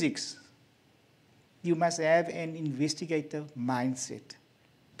forensics, you must have an investigative mindset,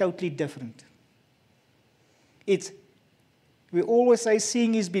 totally different. We always say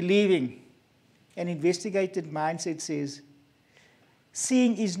seeing is believing. An investigative mindset says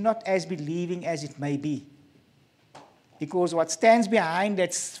seeing is not as believing as it may be, because what stands behind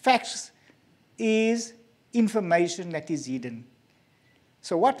that facts is information that is hidden.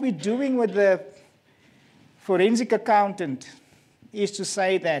 So what we're doing with the forensic accountant is to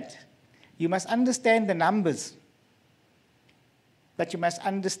say that you must understand the numbers, but you must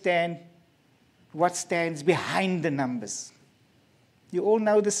understand what stands behind the numbers. You all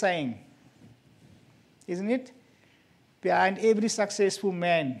know the saying, isn't it? Behind every successful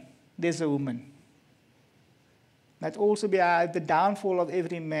man, there's a woman. But also behind the downfall of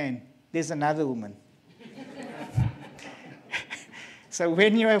every man, there's another woman. So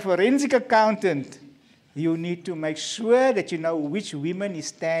when you're a forensic accountant, you need to make sure that you know which women is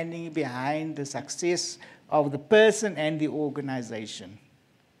standing behind the success of the person and the organization.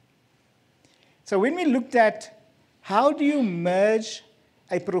 So when we looked at how do you merge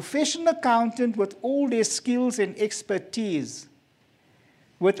a professional accountant with all their skills and expertise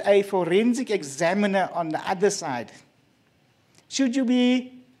with a forensic examiner on the other side, should you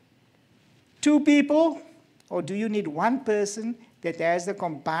be two people, or do you need one person that has the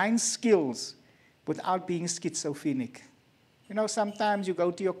combined skills without being schizophrenic? You know, sometimes you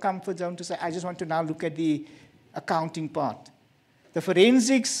go to your comfort zone to say, I just want to now look at the accounting part. The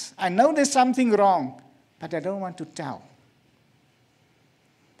forensics, I know there's something wrong, but I don't want to tell.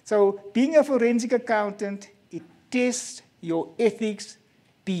 So being a forensic accountant, it tests your ethics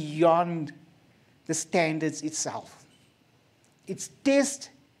beyond the standards itself. It tests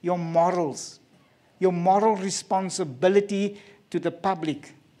your morals, your moral responsibility to the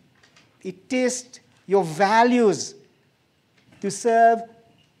public. It tests your values to serve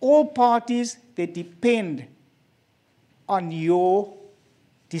all parties that depend on your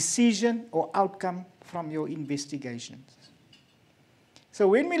decision or outcome from your investigations. So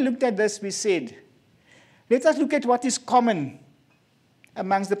when we looked at this, we said, let us look at what is common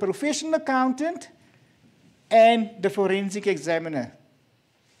amongst the professional accountant and the forensic examiner.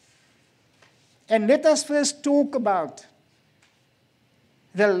 And let us first talk about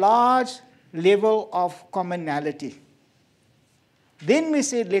the large level of commonality. Then we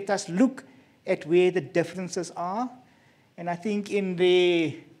said, let us look at where the differences are. And I think in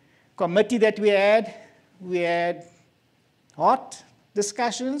the committee that we had hot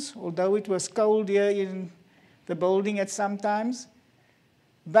discussions, although it was cold here in the building at some times.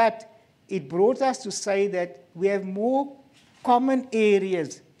 But it brought us to say that we have more common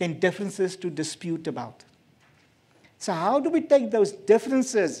areas than differences to dispute about. So how do we take those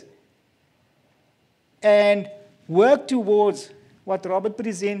differences and work towards what Robert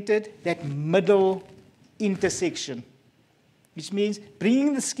presented, that middle intersection, which means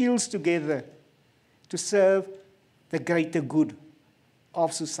bringing the skills together to serve the greater good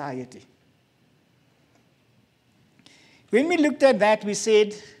of society. When we looked at that, we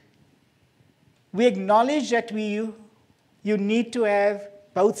said, we acknowledge that you need to have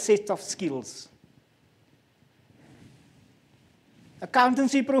both sets of skills.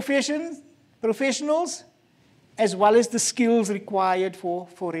 Accountancy professionals, as well as the skills required for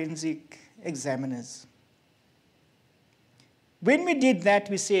forensic examiners. When we did that,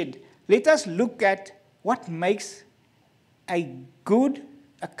 we said, let us look at what makes a good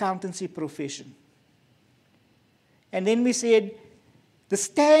accountancy profession. And then we said, the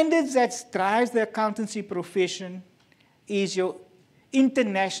standards that drives the accountancy profession is your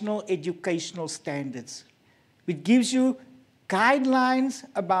international educational standards, which gives you guidelines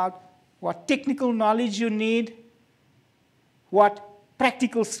about what technical knowledge you need, what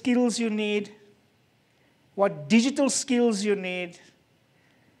practical skills you need, what digital skills you need,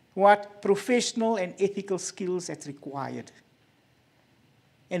 what professional and ethical skills that's required.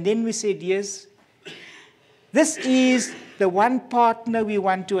 And then we said, yes, this is the one partner we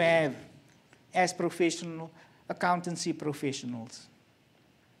want to have as professional accountancy professionals.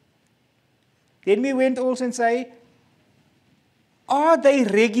 Then we went also and say, are they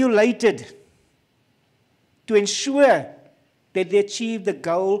regulated to ensure that they achieve the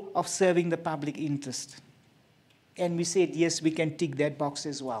goal of serving the public interest? And we said, yes, we can tick that box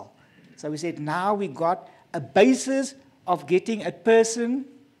as well. So we said, now we got a basis of getting a person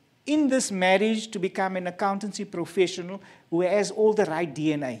in this marriage to become an accountancy professional who has all the right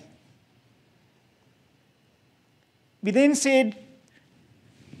DNA. We then said,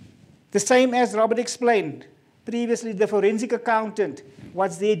 the same as Robert explained previously, the forensic accountant,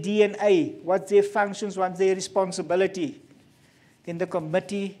 what's their DNA, what's their functions, what's their responsibility. Then the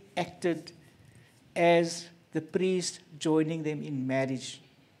committee acted as the priest joining them in marriage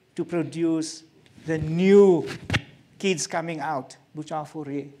to produce the new kids coming out, which are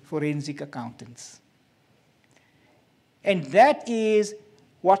forensic accountants. And that is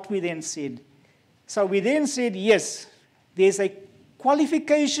what we then said. So we then said, yes, there's a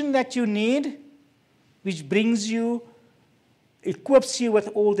qualification that you need, which brings you, equips you with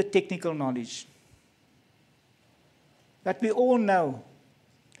all the technical knowledge. But we all know,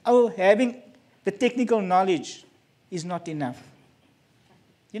 having the technical knowledge is not enough.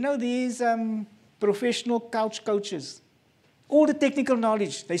 You know, these professional couch coaches, all the technical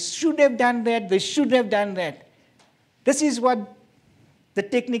knowledge, they should have done that, they should have done that. This is what the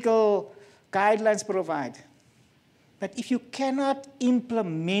technical guidelines provide. But if you cannot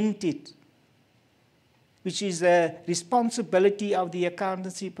implement it, which is a responsibility of the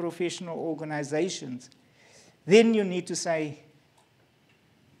accountancy professional organizations, then you need to say,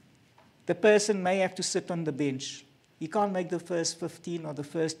 the person may have to sit on the bench. He can't make the first 15 or the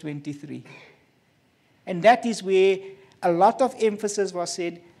first 23. And that is where a lot of emphasis was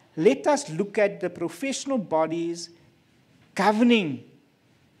said, let us look at the professional bodies governing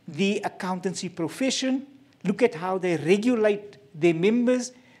the accountancy profession, look at how they regulate their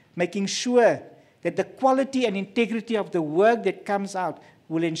members, making sure that the quality and integrity of the work that comes out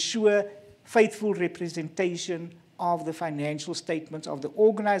will ensure faithful representation of the financial statements of the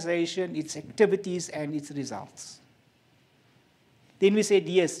organization, its activities, and its results. Then we said,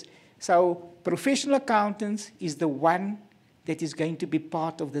 yes, so professional accountants is the one that is going to be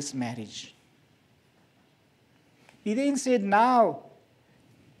part of this marriage. We then said, now,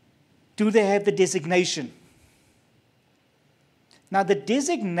 do they have the designation? Now, the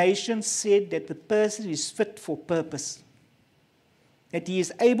designation said that the person is fit for purpose, that he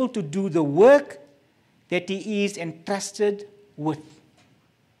is able to do the work that he is entrusted with.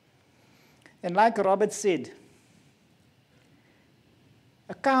 And like Robert said,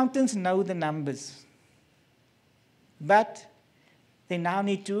 accountants know the numbers, but they now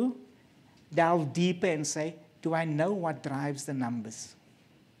need to delve deeper and say, do I know what drives the numbers?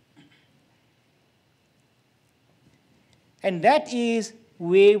 And that is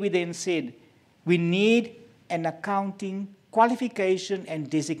where we then said, we need an accounting qualification and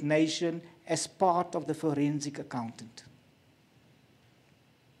designation as part of the forensic accountant.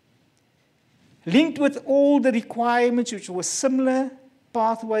 Linked with all the requirements which were similar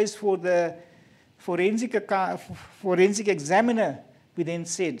pathways for the forensic examiner, we then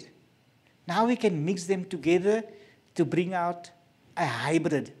said, now we can mix them together to bring out a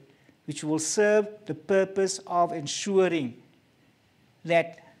hybrid which will serve the purpose of ensuring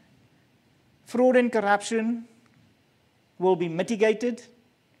that fraud and corruption will be mitigated.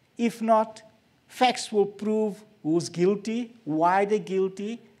 If not, facts will prove who's guilty, why they're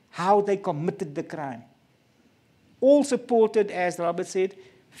guilty, how they committed the crime. All supported, as Robert said,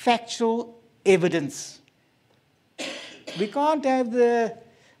 factual evidence. We can't have the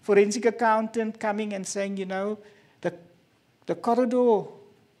forensic accountant coming and saying, you know, the corridor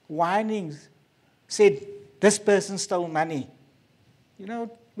whinings said, this person stole money. You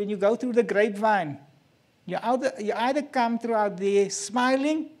know, when you go through the grapevine, you either come throughout there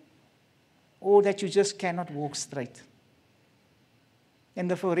smiling or that you just cannot walk straight. And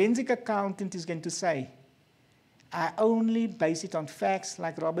the forensic accountant is going to say, I only base it on facts,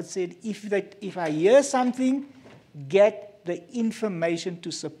 like Robert said, if I hear something, get the information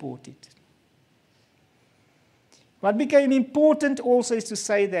to support it. What became important also is to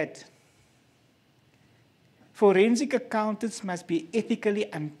say that forensic accountants must be ethically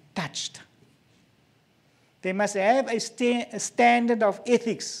untouched. They must have a standard of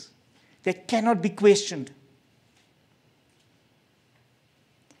ethics that cannot be questioned.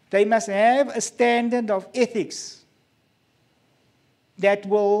 They must have a standard of ethics that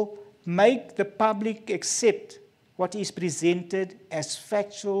will make the public accept what is presented as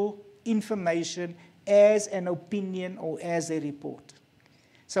factual information, as an opinion, or as a report.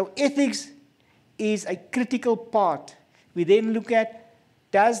 So ethics is a critical part. We then look at,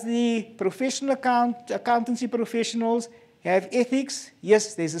 does the professional accountancy professionals have ethics?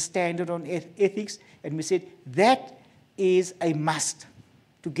 Yes, there's a standard on ethics, and we said that is a must,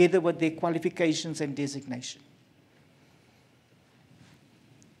 together with their qualifications and designation.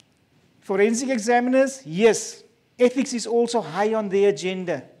 Forensic examiners, yes, ethics is also high on their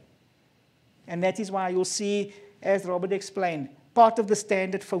agenda. And that is why you'll see, as Robert explained, part of the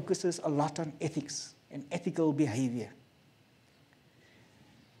standard focuses a lot on ethics and ethical behavior.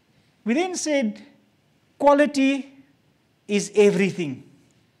 We then said quality is everything.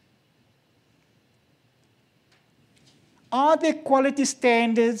 Are there quality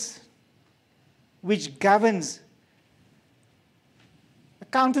standards which governs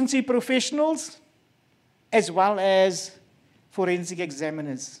accountancy professionals as well as forensic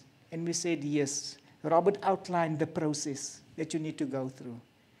examiners? And we said yes. Robert outlined the process that you need to go through.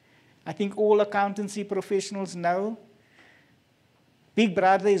 I think all accountancy professionals know Big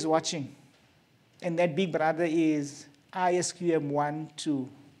Brother is watching, and that Big Brother is ISQM 1, 2.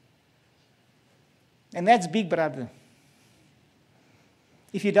 And that's Big Brother.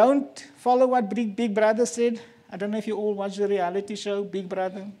 If you don't follow what Big Brother said, I don't know if you all watch the reality show, Big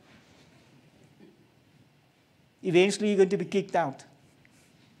Brother. Eventually, you're going to be kicked out.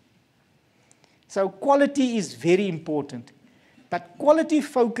 So quality is very important. But quality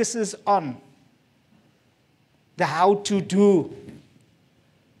focuses on the how to do,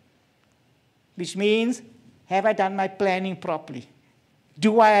 which means, have I done my planning properly?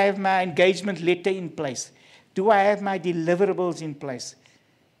 Do I have my engagement letter in place? Do I have my deliverables in place?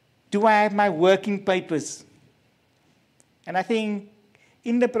 Do I have my working papers? And I think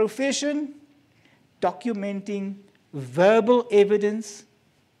in the profession, documenting verbal evidence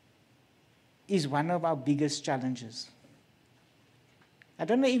is one of our biggest challenges. I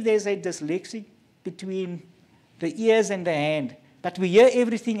don't know if there's a dyslexic between the ears and the hand, but we hear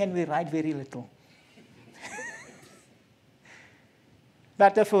everything and we write very little.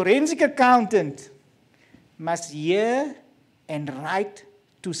 But a forensic accountant must hear and write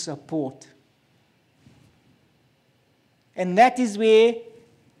to support. And that is where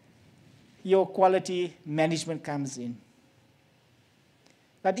your quality management comes in.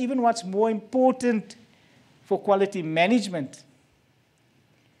 But even what's more important for quality management,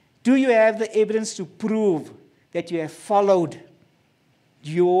 do you have the evidence to prove that you have followed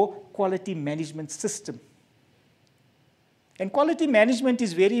your quality management system? And quality management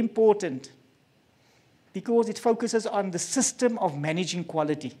is very important because it focuses on the system of managing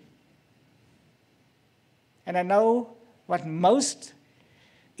quality. And I know what most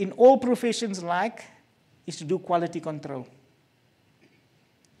in all professions like is to do quality control.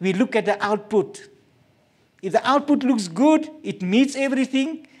 We look at the output. If the output looks good, it meets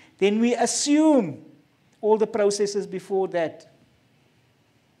everything, then we assume all the processes before that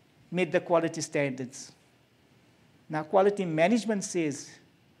met the quality standards. Now, quality management says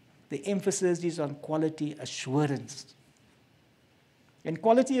the emphasis is on quality assurance. And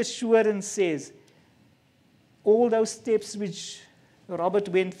quality assurance says all those steps which Robert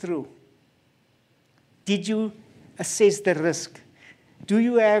went through. Did you assess the risk? Do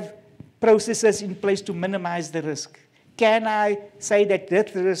you have processes in place to minimize the risk? Can I say that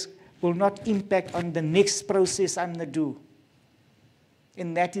that risk will not impact on the next process I'm going to do?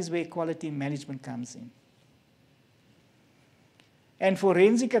 And that is where quality management comes in. And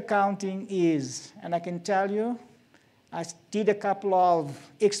forensic accounting is, and I can tell you, I did a couple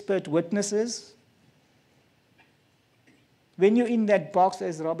of expert witnesses. When you're in that box,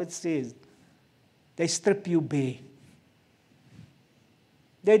 as Robert says, they strip you bare.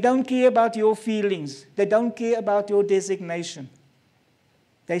 They don't care about your feelings. They don't care about your designation.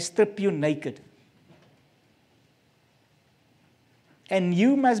 They strip you naked. And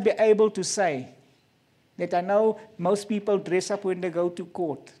you must be able to say that I know most people dress up when they go to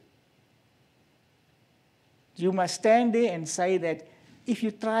court. You must stand there and say that if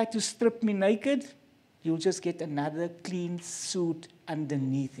you try to strip me naked, you'll just get another clean suit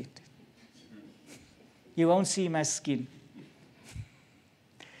underneath it. You won't see my skin.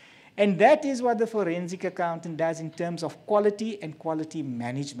 And that is what the forensic accountant does in terms of quality and quality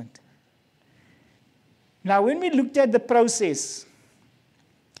management. Now, when we looked at the process,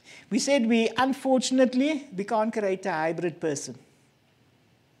 we said unfortunately, we can't create a hybrid person.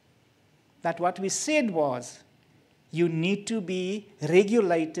 But what we said was, you need to be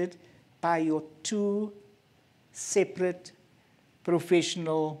regulated by your two separate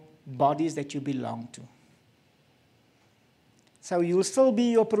professional bodies that you belong to. So you'll still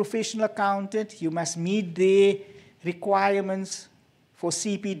be your professional accountant. You must meet the requirements for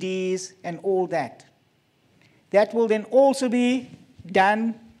CPDs and all that. That will then also be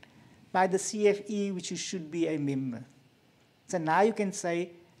done by the CFE, which you should be a member. So now you can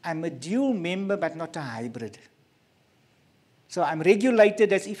say, I'm a dual member, but not a hybrid. So I'm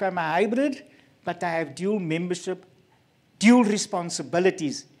regulated as if I'm a hybrid, but I have dual membership, dual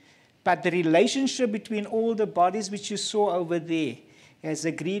responsibilities. But the relationship between all the bodies which you saw over there has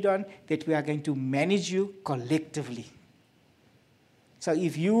agreed on that we are going to manage you collectively. So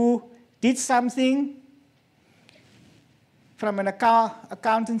if you did something from an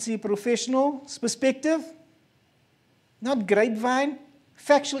accountancy professional's perspective, not grapevine,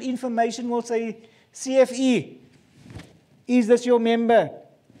 factual information will say, CFE, is this your member?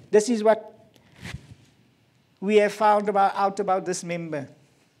 This is what we have found out about this member.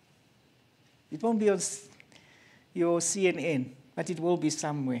 It won't be on your CNN, but it will be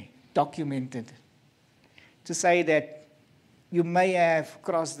somewhere documented to say that you may have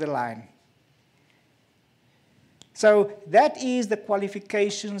crossed the line. So that is the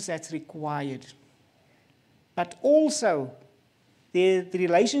qualifications that's required. But also the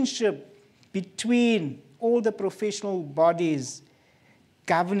relationship between all the professional bodies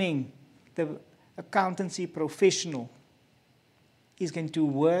governing the accountancy professional is going to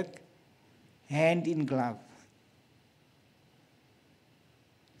work hand in glove.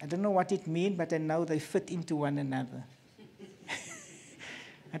 I don't know what it means, but I know they fit into one another.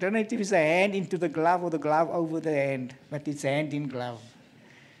 I don't know if it's a hand into the glove or the glove over the hand, but it's hand in glove.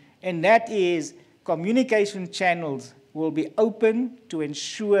 And that is communication channels will be open to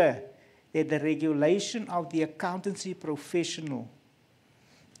ensure that the regulation of the accountancy professional,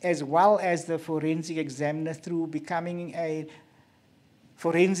 as well as the forensic examiner through becoming a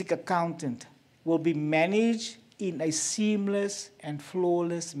forensic accountant, will be managed in a seamless and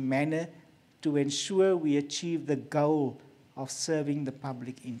flawless manner to ensure we achieve the goal of serving the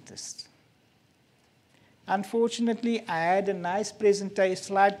public interest. Unfortunately, I had a nice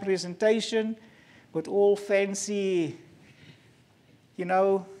slide presentation with all fancy,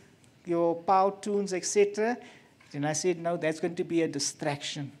 your power tunes, etc. And I said, no, that's going to be a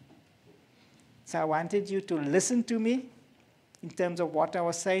distraction. So I wanted you to listen to me in terms of what I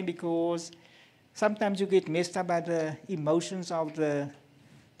was saying, because sometimes you get messed up by the emotions of the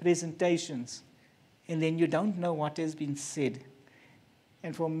presentations, and then you don't know what has been said.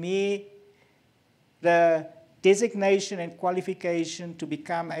 And for me, the designation and qualification to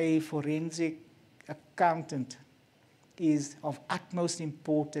become a forensic accountant is of utmost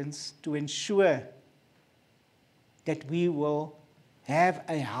importance to ensure that we will have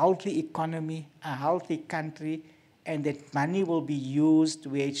a healthy economy, a healthy country, and that money will be used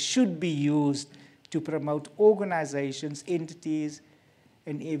where it should be used to promote organizations, entities,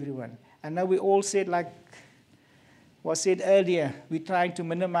 and everyone. I know we all said, like was said earlier, we're trying to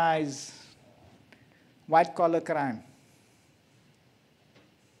minimize white-collar crime.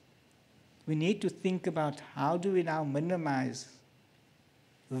 We need to think about how do we now minimize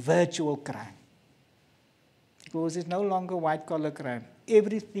virtual crime. Because it's no longer white-collar crime.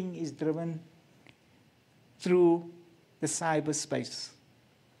 Everything is driven through the cyberspace.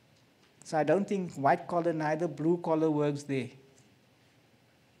 So I don't think white-collar, neither blue-collar works there.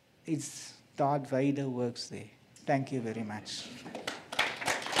 It's Darth Vader works there. Thank you very much.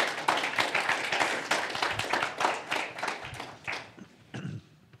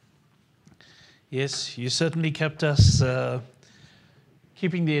 Yes, you certainly kept us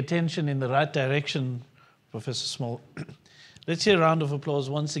keeping the attention in the right direction, Professor Small. Let's hear a round of applause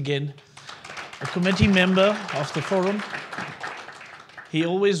once again. A committee member of the forum. He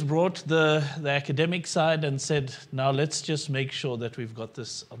always brought the academic side and said, now let's just make sure that we've got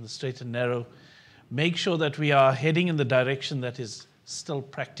this on the straight and narrow. Make sure that we are heading in the direction that is still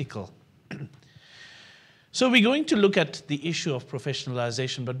practical. So we're going to look at the issue of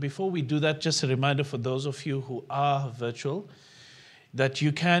professionalization, but before we do that, just a reminder for those of you who are virtual, that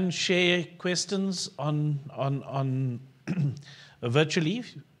you can share questions on virtually,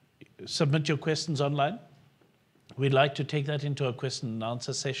 submit your questions online. We'd like to take that into a question and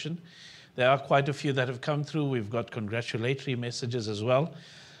answer session. There are quite a few that have come through. We've got congratulatory messages as well,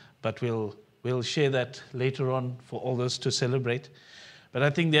 but we'll share that later on for all those to celebrate. But I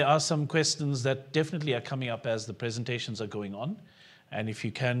think there are some questions that definitely are coming up as the presentations are going on. And if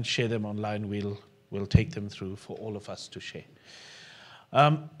you can share them online, we'll take them through for all of us to share.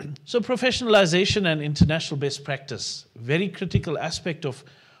 So professionalization and international best practice, very critical aspect of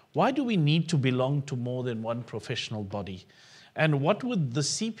why do we need to belong to more than one professional body? And what would the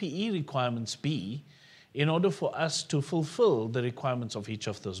CPE requirements be in order for us to fulfill the requirements of each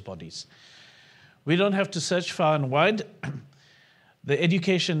of those bodies? We don't have to search far and wide. the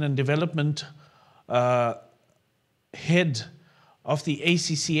Education and Development Head of the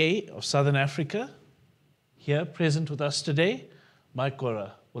ACCA of Southern Africa, here present with us today, Mike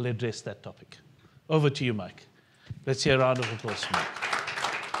Gora, will address that topic. Over to you, Mike. Let's hear a round of applause for Mike.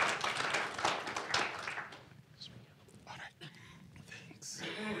 All right. Thanks.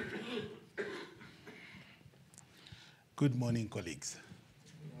 Good morning, colleagues.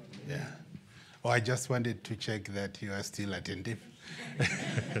 Yeah. Oh, I just wanted to check that you are still attentive.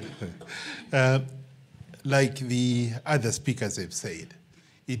 Like the other speakers have said,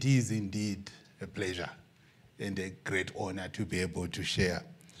 it is indeed a pleasure and a great honor to be able to share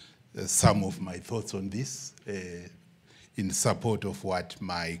some of my thoughts on this in support of what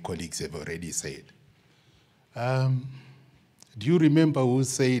my colleagues have already said. Do you remember who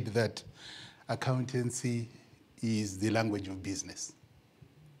said that accountancy is the language of business?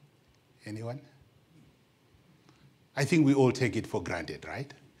 Anyone? I think we all take it for granted,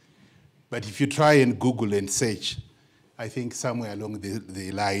 right? But if you try and Google and search, I think somewhere along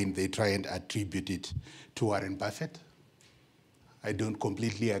the line they try and attribute it to Warren Buffett. I don't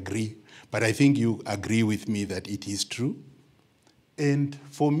completely agree, but I think you agree with me that it is true. And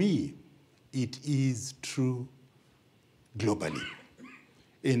for me, it is true globally.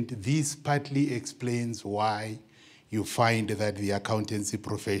 And this partly explains why you find that the accountancy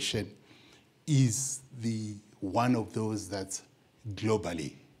profession is one of those that's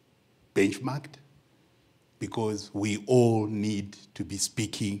globally benchmarked, because we all need to be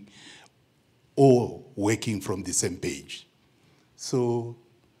speaking or working from the same page. So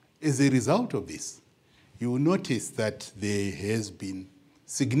as a result of this, you will notice that there has been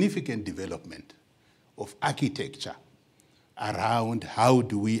significant development of architecture around how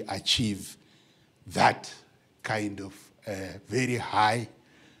do we achieve that kind of very high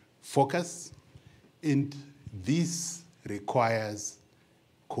focus. And this requires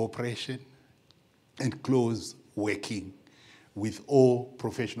cooperation and close working with all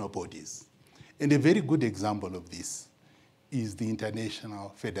professional bodies. And a very good example of this is the International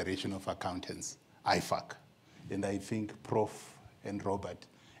Federation of Accountants, IFAC. And I think Prof. and Robert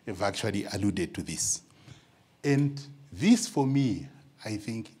have actually alluded to this. And this, for me, I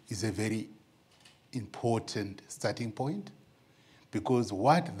think is a very important starting point, because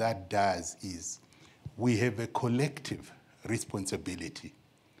what that does is we have a collective responsibility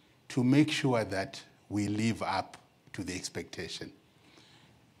to make sure that we live up to the expectation.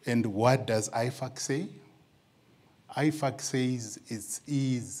 And what does IFAC say? IFAC says it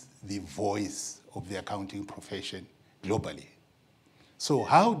is the voice of the accounting profession globally. So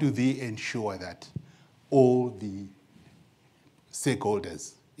how do they ensure that all the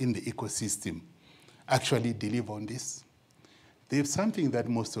stakeholders in the ecosystem actually deliver on this? They have something that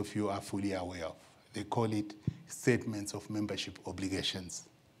most of you are fully aware of. They call it statements of membership obligations.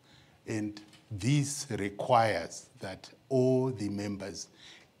 And this requires that all the members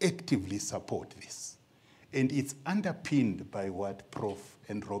actively support this. And it's underpinned by what Prof.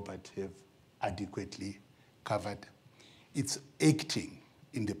 and Robert have adequately covered. It's acting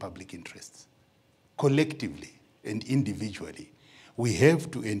in the public interest. Collectively and individually, we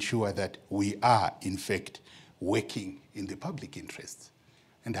have to ensure that we are, in fact, working in the public interest.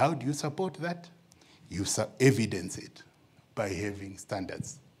 And how do you support that? You evidence it by having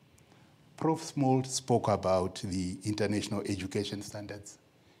standards. Prof. Small spoke about the international education standards.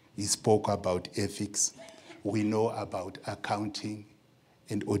 He spoke about ethics. We know about accounting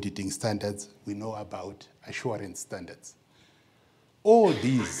and auditing standards. We know about assurance standards. All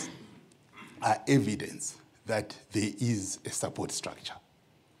these are evidence that there is a support structure,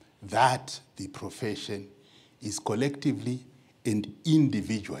 that the profession is collectively and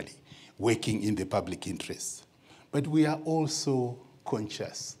individually working in the public interest. But we are also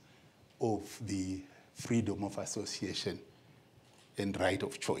conscious of the freedom of association and right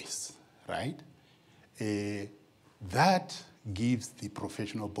of choice, right? That gives the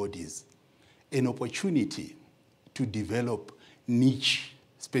professional bodies an opportunity to develop niche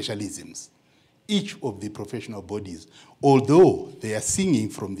specialisms. Each of the professional bodies, although they are singing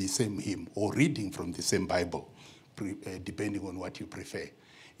from the same hymn or reading from the same Bible, depending on what you prefer,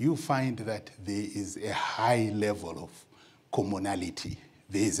 you find that there is a high level of commonality.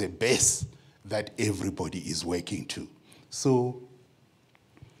 There is a base that everybody is working to. So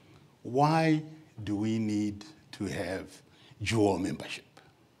why do we need to have dual membership?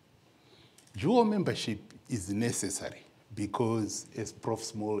 Dual membership is necessary because, as Prof.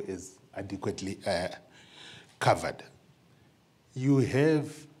 Small is adequately covered, you have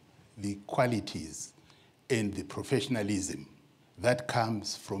the qualities and the professionalism that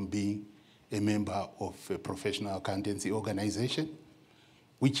comes from being a member of a professional accountancy organization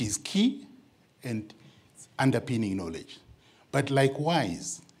which is key and underpinning knowledge. But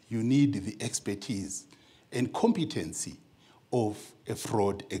likewise, you need the expertise and competency of a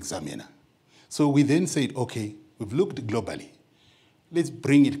fraud examiner. So we then said, okay, we've looked globally. Let's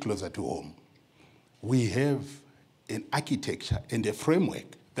bring it closer to home. We have an architecture and a framework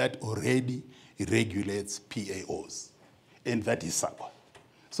that already regulates PAOs, and that is SAQA.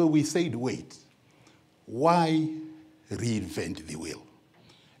 So we said, wait, why reinvent the wheel?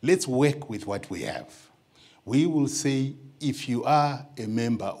 Let's work with what we have. We will say, if you are a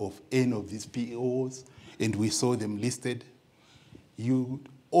member of any of these PAOs, and we saw them listed, you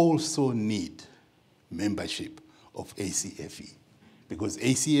also need membership of ACFE, because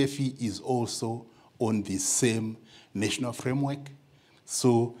ACFE is also on the same national framework.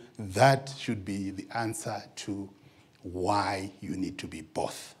 So that should be the answer to why you need to be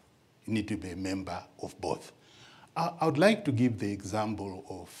both. You need to be a member of both. I would like to give the example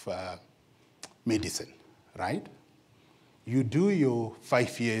of medicine, right? You do your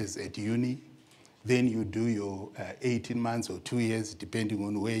 5 years at uni, then you do your 18 months or 2 years, depending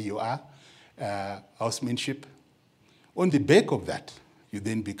on where you are, housemanship. On the back of that, you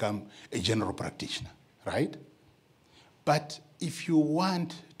then become a general practitioner, right? But if you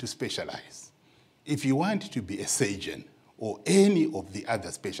want to specialize, if you want to be a surgeon or any of the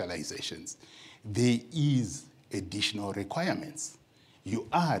other specializations, there is additional requirements. You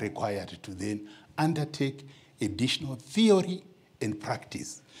are required to then undertake additional theory and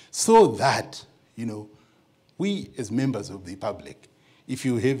practice so that, you know, we as members of the public, if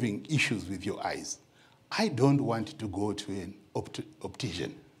you're having issues with your eyes, I don't want to go to an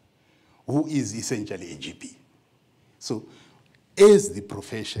optician who is essentially a GP. So as the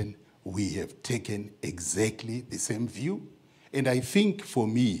profession, we have taken exactly the same view. And I think for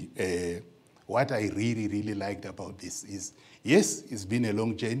me, what I really, really liked about this is, yes, it's been a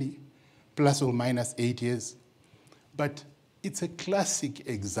long journey, plus or minus 8 years, but it's a classic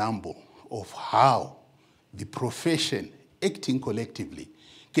example of how the profession, acting collectively,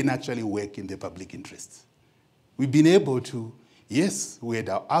 can actually work in the public interest. We've been able to, yes, we had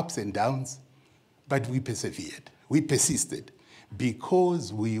our ups and downs, but we persevered, we persisted,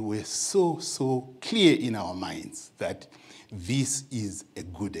 because we were so clear in our minds that this is a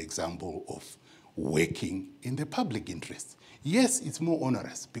good example of working in the public interest. Yes, it's more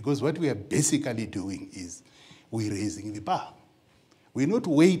onerous, because what we are basically doing is we're raising the bar. We're not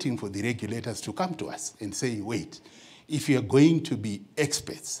waiting for the regulators to come to us and say, wait, if you're going to be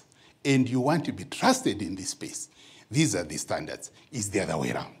experts and you want to be trusted in this space, these are the standards. It's the other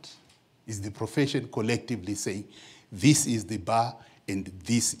way around. It's the profession collectively saying, this is the bar and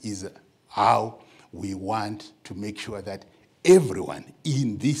this is how we want to make sure that everyone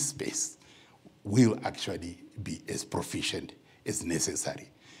in this space will actually be as proficient as necessary.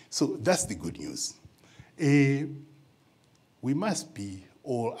 So that's the good news. We must be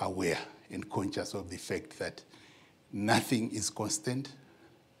all aware and conscious of the fact that nothing is constant.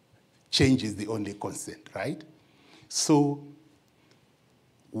 Change is the only constant, right? So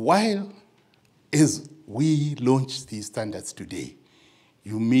while as we launch these standards today,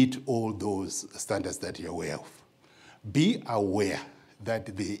 you meet all those standards that you're aware of. Be aware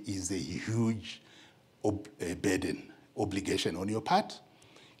that there is a huge burden, obligation on your part.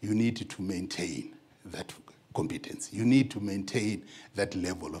 You need to maintain that competence. You need to maintain that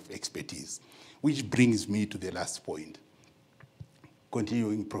level of expertise, which brings me to the last point,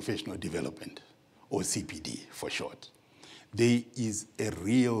 continuing professional development, or CPD for short. There is a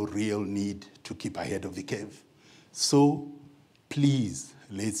real need to keep ahead of the curve. So please,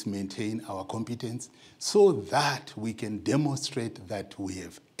 let's maintain our competence so that we can demonstrate that we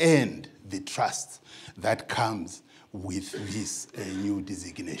have earned the trust that comes with this new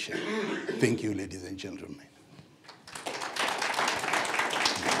designation. Thank you, ladies and gentlemen.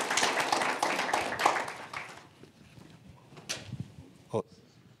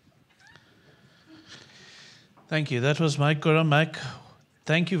 Thank you. That was Mike Gora. Mike,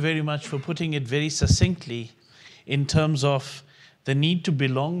 thank you very much for putting it very succinctly in terms of the need to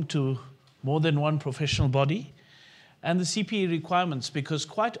belong to more than one professional body and the CPE requirements, because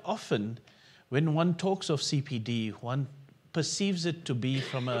quite often when one talks of CPD, one perceives it to be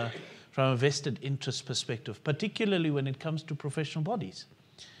from a vested interest perspective, particularly when it comes to professional bodies.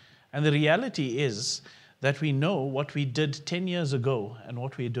 And the reality is that we know what we did 10 years ago and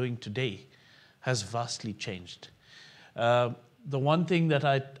what we're doing today has vastly changed. The one thing that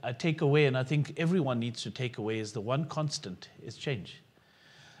I take away, and I think everyone needs to take away, is the one constant is change.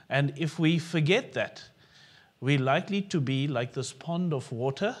 And if we forget that, we're likely to be like this pond of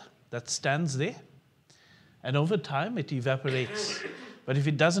water that stands there, and over time it evaporates. But if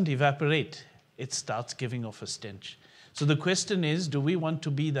it doesn't evaporate, it starts giving off a stench. So the question is, do we want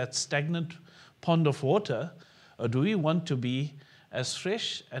to be that stagnant pond of water, or do we want to be as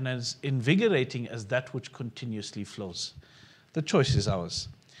fresh and as invigorating as that which continuously flows? The choice is ours.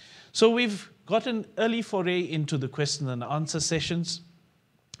 So we've got an early foray into the question and answer sessions,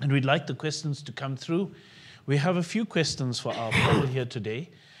 and we'd like the questions to come through. We have a few questions for our panel here today,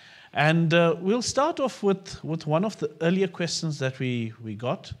 and we'll start off with one of the earlier questions that we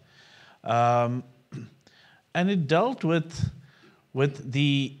got, and it dealt with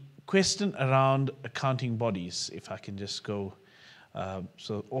the question around accounting bodies. If I can just go,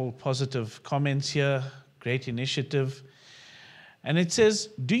 so all positive comments here, great initiative. And it says,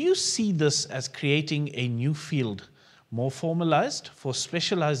 do you see this as creating a new field, more formalized, for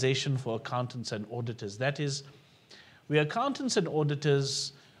specialization for accountants and auditors? That is, we're accountants and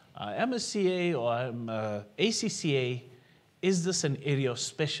auditors, I am a CA or I'm a ACCA. Is this an area of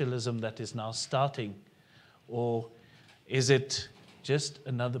specialism that is now starting, or is it just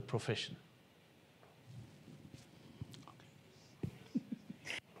another profession?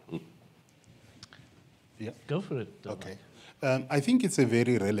 Yeah. Go for it. Okay. I think it's a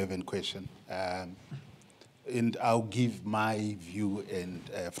very relevant question, and I'll give my view and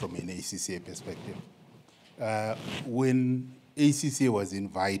from an ACCA perspective. When ACCA was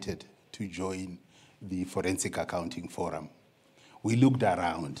invited to join the Forensic Accounting Forum, we looked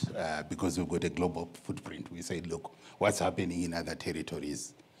around because we've got a global footprint. We said, look, what's happening in other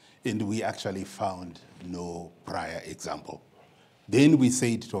territories? And we actually found no prior example. Then we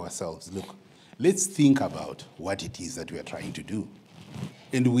said to ourselves, look, let's think about what it is that we are trying to do.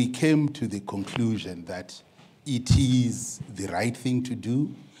 And we came to the conclusion that it is the right thing to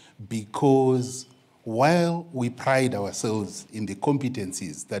do, because while we pride ourselves in the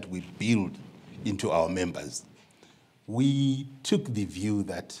competencies that we build into our members, we took the view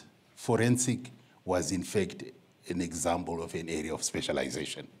that forensic was in fact an example of an area of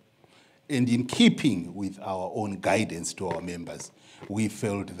specialization. And in keeping with our own guidance to our members, we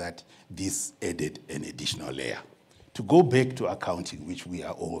felt that this added an additional layer. To go back to accounting, which we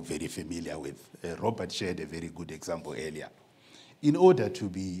are all very familiar with, Robert shared a very good example earlier. In order to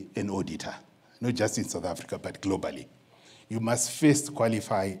be an auditor, not just in South Africa, but globally, you must first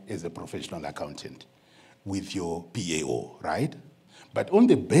qualify as a professional accountant with your PAO, right? But on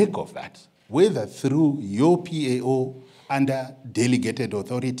the back of that, whether through your PAO under delegated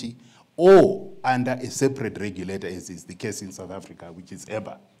authority or under a separate regulator, as is the case in South Africa, which is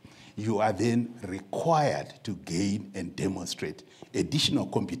EBA, you are then required to gain and demonstrate additional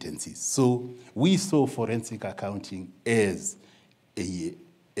competencies. So we saw forensic accounting as an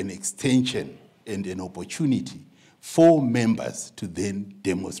extension and an opportunity for members to then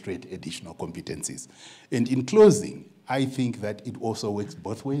demonstrate additional competencies. And in closing, I think that it also works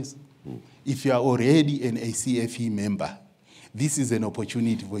both ways. If you are already an ACFE member, this is an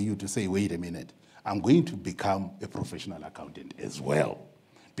opportunity for you to say, wait a minute, I'm going to become a professional accountant as well.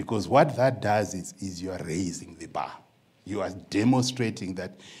 Because what that does is you are raising the bar. You are demonstrating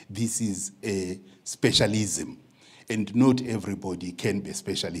that this is a specialism, and not everybody can be a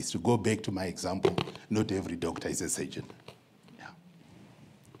specialist. To go back to my example, not every doctor is a surgeon. Yeah.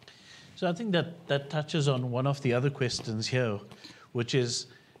 So I think that touches on one of the other questions here, which is,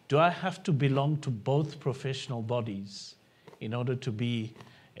 do I have to belong to both professional bodies in order to be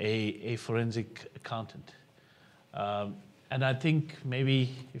a forensic accountant? And I think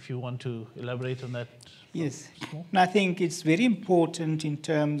maybe if you want to elaborate on that. Yes. And I think it's very important in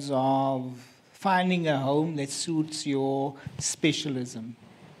terms of finding a home that suits your specialism.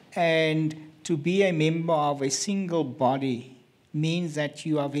 And to be a member of a single body means that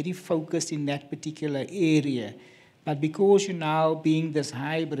you are very focused in that particular area. But because you're now being this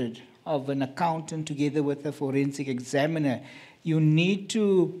hybrid of an accountant together with a forensic examiner, you need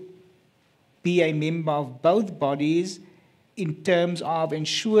to be a member of both bodies in terms of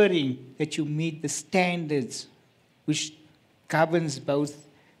ensuring that you meet the standards which governs both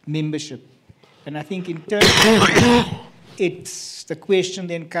membership. And I think in terms of the question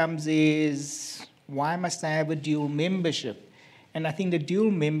then comes is, why must I have a dual membership? And I think the dual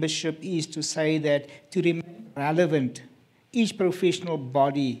membership is to say that to remain relevant, each professional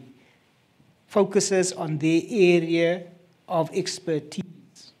body focuses on their area of expertise.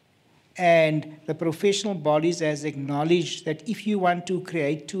 And the professional bodies has acknowledged that if you want to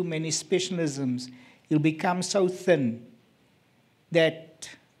create too many specialisms, you'll become so thin that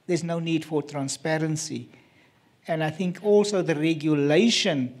there's no need for transparency. And I think also the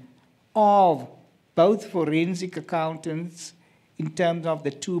regulation of both forensic accountants in terms of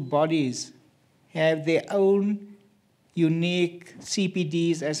the two bodies have their own unique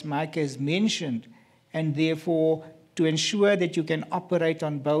CPDs, as Mike has mentioned, and therefore, to ensure that you can operate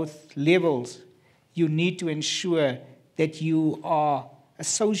on both levels, you need to ensure that you are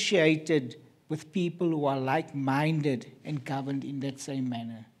associated with people who are like-minded and governed in that same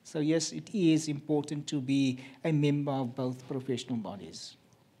manner. So yes, it is important to be a member of both professional bodies.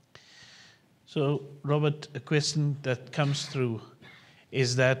 So, Robert, a question that comes through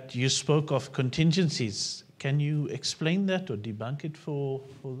is that you spoke of contingencies. Can you explain that or debunk it for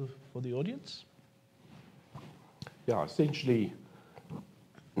the audience? Yeah, essentially,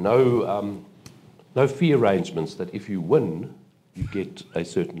 no fee arrangements that if you win, you get a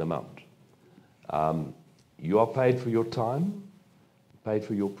certain amount. You are paid for your time, paid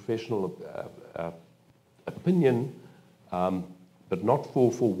for your professional opinion, but not for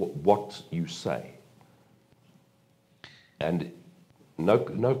what you say. And no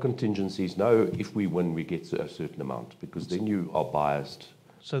contingencies, no if we win we get a certain amount, because then you are biased.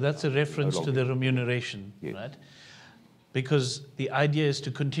 So that's a reference to the remuneration, yes. Right? Because the idea is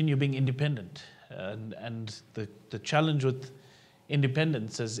to continue being independent. And the challenge with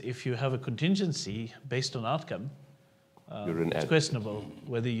independence is if you have a contingency based on outcome, it's questionable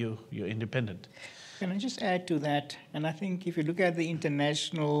whether you're independent. Can I just add to that? And I think if you look at the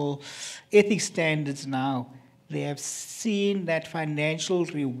international ethics standards now, they have seen that financial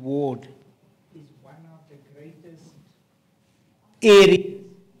reward is one of the greatest areas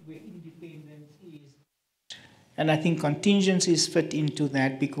where independence is. And I think contingencies fit into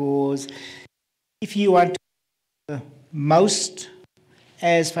that, because if you want the most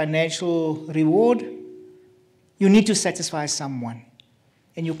as financial reward, you need to satisfy someone,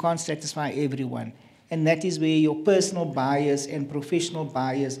 and you can't satisfy everyone. And that is where your personal bias and professional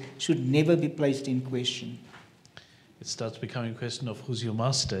bias should never be placed in question. It starts becoming a question of who's your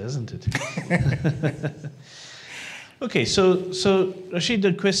master, isn't it? Okay, so Rashid,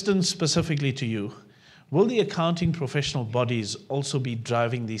 the question specifically to you. Will the accounting professional bodies also be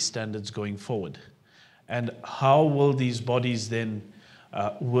driving these standards going forward? And how will these bodies then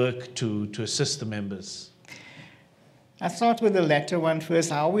work to assist the members? I'll start with the latter one first.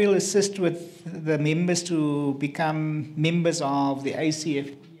 How we'll assist with the members to become members of the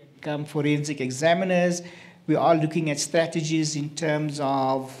ACFE, become forensic examiners. We are looking at strategies in terms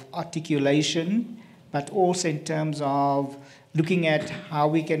of articulation, but also in terms of looking at how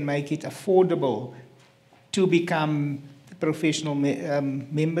we can make it affordable to become professional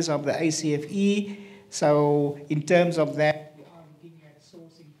members of the ACFE. So in terms of that, we are looking at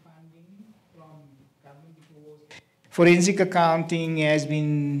sourcing funding from government, because forensic accounting has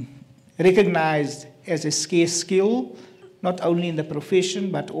been recognized as a scarce skill, not only in the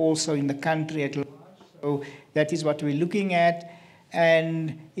profession, but also in the country at large. So that is what we're looking at.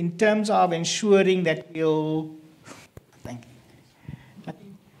 And in terms of ensuring that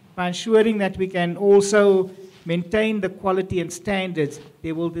by ensuring that we can also maintain the quality and standards,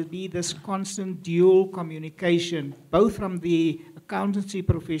 there will be this constant dual communication, both from the accountancy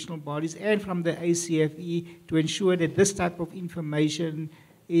professional bodies and from the ACFE, to ensure that this type of information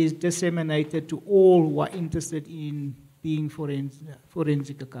is disseminated to all who are interested in being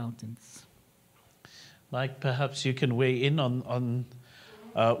forensic accountants. Mike, perhaps you can weigh in on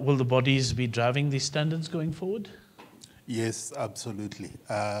will the bodies be driving these standards going forward? Yes, absolutely.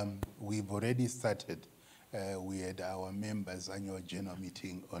 We've already started. We had our members' annual general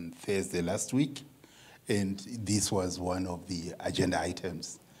meeting on Thursday last week, and this was one of the agenda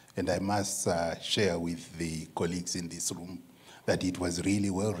items. And I must share with the colleagues in this room that it was really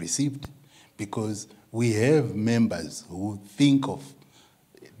well received, because we have members who think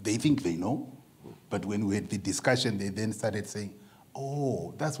they know, but when we had the discussion, they then started saying,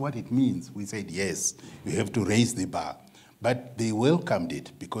 oh, that's what it means. We said, yes, we have to raise the bar. But they welcomed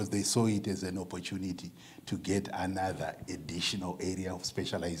it because they saw it as an opportunity to get another additional area of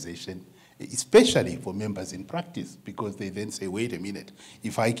specialization, especially for members in practice, because they then say, wait a minute,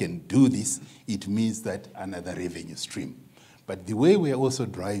 if I can do this, it means that another revenue stream. But the way we are also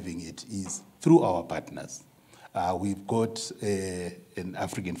driving it is through our partners. We've got an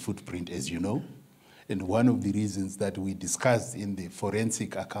African footprint, as you know, and one of the reasons that we discussed in the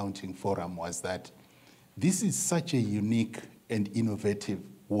Forensic Accounting Forum was that this is such a unique and innovative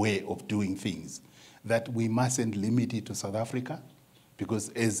way of doing things that we mustn't limit it to South Africa, because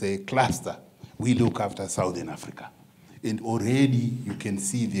as a cluster, we look after Southern Africa. And already you can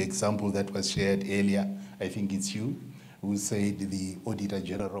see the example that was shared earlier, I think it's you, who said the Auditor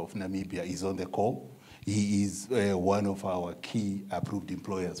General of Namibia is on the call. He is one of our key approved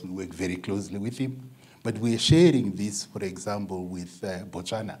employers. We work very closely with him. But we're sharing this, for example, with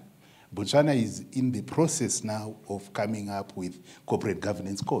Botswana, Botswana is in the process now of coming up with corporate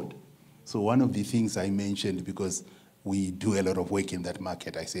governance code. So one of the things I mentioned, because we do a lot of work in that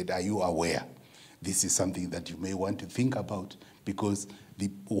market, I said, are you aware? This is something that you may want to think about, because the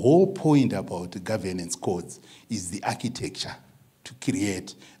whole point about governance codes is the architecture to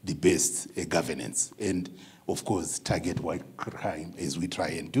create the best governance and, of course, target white crime as we try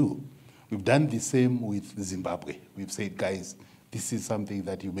and do. We've done the same with Zimbabwe. We've said, guys, this is something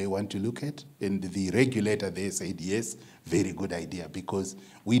that you may want to look at. And the regulator there said, yes, very good idea, because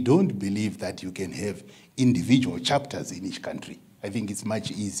we don't believe that you can have individual chapters in each country. I think it's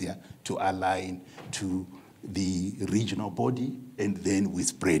much easier to align to the regional body, and then we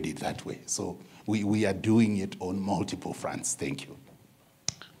spread it that way. So we are doing it on multiple fronts. Thank you.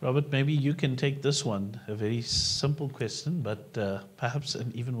 Robert, maybe you can take this one, a very simple question, but perhaps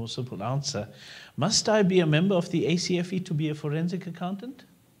an even more simple answer. Must I be a member of the ACFE to be a forensic accountant?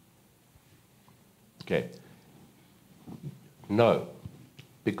 Okay. No,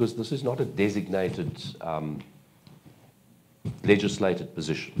 because this is not a designated legislated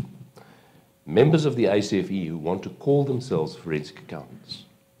position. Members of the ACFE who want to call themselves forensic accountants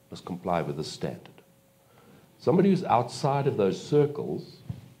must comply with this standard. Somebody who's outside of those circles,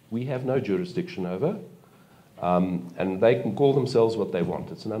 we have no jurisdiction over, and they can call themselves what they want.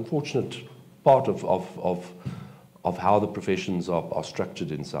 It's an unfortunate part of how the professions are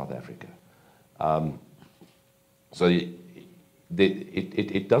structured in South Africa. So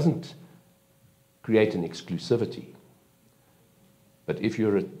it doesn't create an exclusivity. But if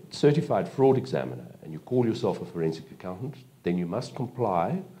you're a certified fraud examiner and you call yourself a forensic accountant, then you must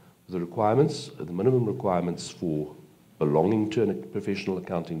comply with the requirements, the minimum requirements for belonging to a professional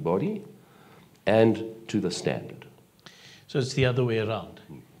accounting body and to the standard. So it's the other way around.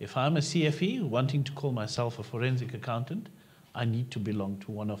 If I'm a CFE wanting to call myself a forensic accountant, I need to belong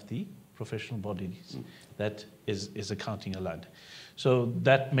to one of the professional bodies that is accounting aligned. So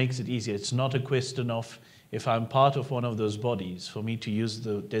that makes it easier. It's not a question of, if I'm part of one of those bodies, for me to use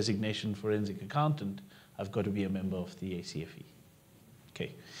the designation forensic accountant, I've got to be a member of the ACFE.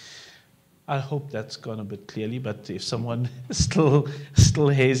 Okay. I hope that's gone a bit clearly, but if someone is still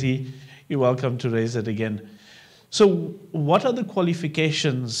hazy, you're welcome to raise it again. So what are the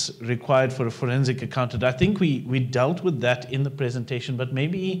qualifications required for a forensic accountant? I think we dealt with that in the presentation, but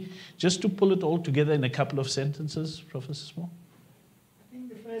maybe just to pull it all together in a couple of sentences, Professor Small. I think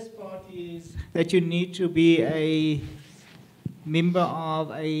the first part is that you need to be a member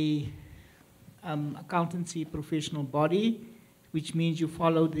of a accountancy professional body, which means you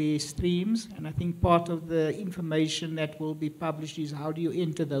follow the streams. And I think part of the information that will be published is how do you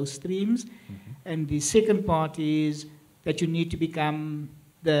enter those streams. Mm-hmm. And the second part is that you need to become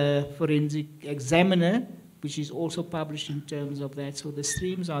the forensic examiner, which is also published in terms of that. So the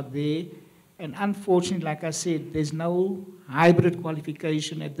streams are there. And unfortunately, like I said, there's no hybrid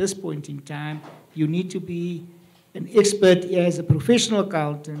qualification at this point in time. You need to be an expert as a professional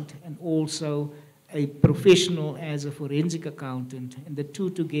accountant and also a professional as a forensic accountant, and the two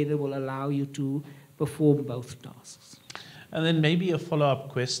together will allow you to perform both tasks. And then maybe a follow-up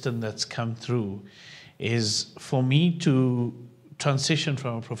question that's come through is, for me to transition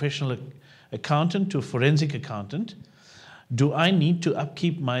from a professional accountant to a forensic accountant, do I need to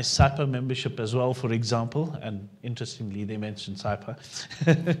upkeep my SIPA membership as well, for example? And interestingly, they mentioned SIPA.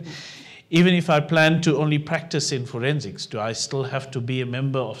 Even if I plan to only practice in forensics, do I still have to be a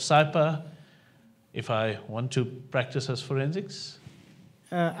member of SIPA if I want to practice as forensics?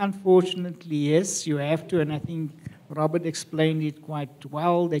 Unfortunately, yes, you have to, and I think Robert explained it quite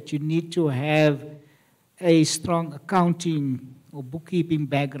well, that you need to have a strong accounting or bookkeeping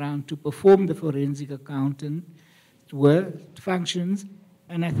background to perform the forensic accountant work functions.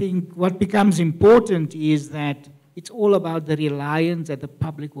 And I think what becomes important is that it's all about the reliance that the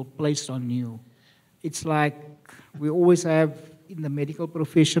public will place on you. It's like we always have in the medical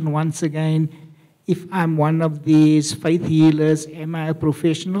profession, once again, if I'm one of these faith healers, am I a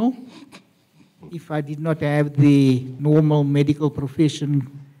professional? If I did not have the normal medical profession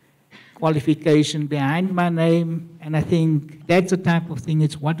qualification behind my name, and I think that's the type of thing,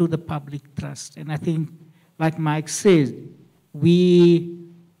 it's what do the public trust? And I think, like Mike says, we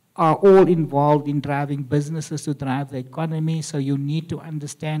are all involved in driving businesses to drive the economy, so you need to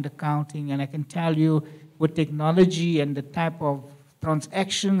understand accounting, and I can tell you with technology and the type of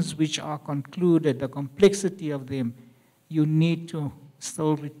transactions which are concluded, the complexity of them, you need to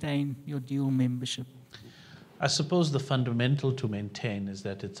still retain your dual membership. I suppose the fundamental to maintain is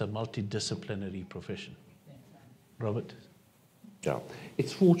that it's a multidisciplinary profession. Robert? Yeah,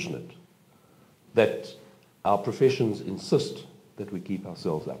 it's fortunate that our professions insist that we keep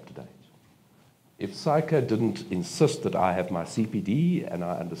ourselves up to date. If SAICA didn't insist that I have my CPD and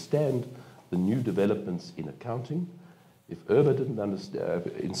I understand the new developments in accounting, if IRBA didn't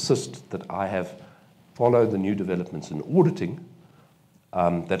insist that I have followed the new developments in auditing,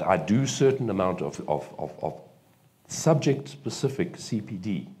 that I do certain amount of subject-specific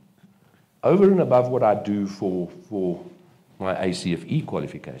CPD, over and above what I do for my ACFE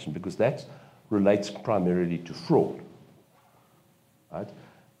qualification, because that relates primarily to fraud, right?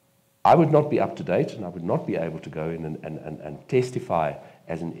 I would not be up to date, and I would not be able to go in and testify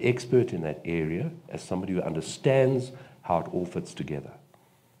as an expert in that area, as somebody who understands how it all fits together.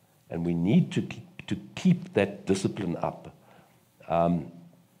 And we need to keep that discipline up. And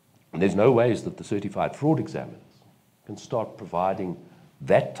there's no ways that the certified fraud examiners can start providing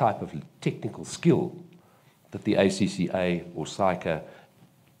that type of technical skill that the ACCA or SAICA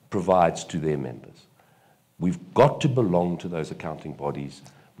provides to their members. We've got to belong to those accounting bodies.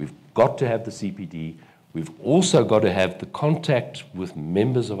 We've got to have the CPD. We've also got to have the contact with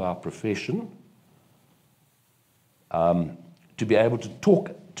members of our profession to be able to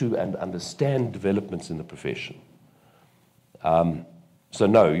talk to and understand developments in the profession. So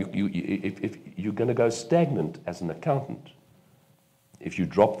no, if you're going to go stagnant as an accountant if you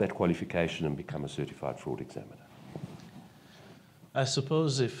drop that qualification and become a certified fraud examiner. I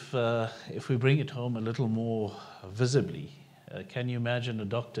suppose if we bring it home a little more visibly, can you imagine a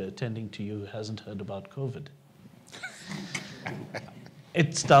doctor attending to you who hasn't heard about COVID?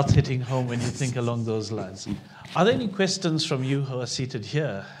 It starts hitting home when you think along those lines. Are there any questions from you who are seated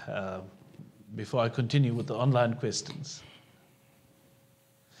here before I continue with the online questions?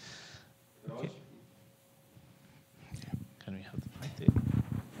 Okay. Can we have the mic there?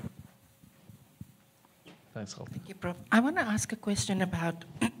 Thanks, Alton. Thank you, Prof. I want to ask a question about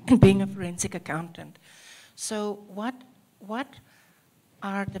being a forensic accountant. So what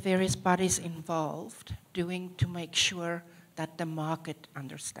are the various bodies involved doing to make sure that the market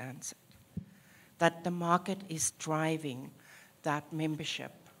understands it, that the market is driving that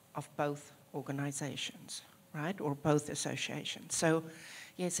membership of both organizations, right, or both associations? So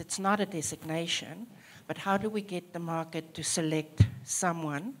yes, it's not a designation, but how do we get the market to select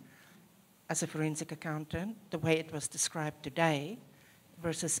someone as a forensic accountant, the way it was described today,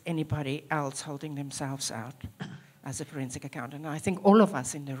 versus anybody else holding themselves out as a forensic accountant? And I think all of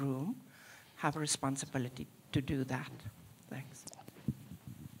us in the room have a responsibility to do that. Thanks.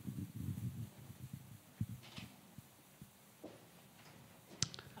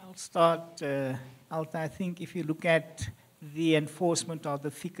 I'll start, Alta. I think if you look at the enforcement of the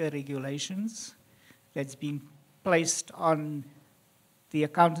FICA regulations that's been placed on the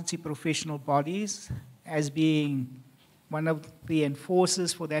accountancy professional bodies as being one of the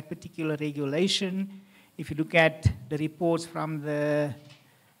enforcers for that particular regulation. If you look at the reports from the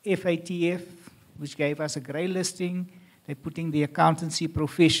FATF, which gave us a grey listing, they're putting the accountancy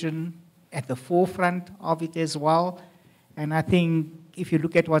profession at the forefront of it as well. And I think if you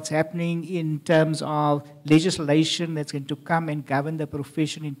look at what's happening in terms of legislation that's going to come and govern the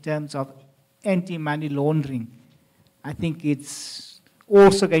profession in terms of anti-money laundering, I think it's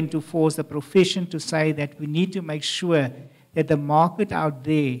also going to force the profession to say that we need to make sure that the market out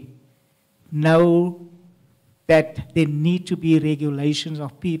there know that there need to be regulations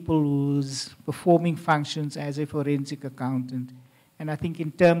of people who's performing functions as a forensic accountant. And I think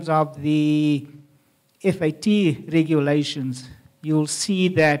in terms of the FAT regulations, you'll see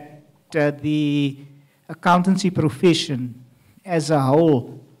that the accountancy profession as a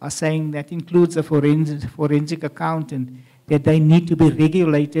whole are saying that includes a forensic accountant, that they need to be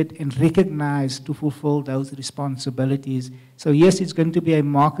regulated and recognized to fulfill those responsibilities. So yes, it's going to be a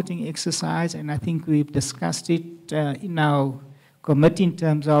marketing exercise, and I think we've discussed it in our committee in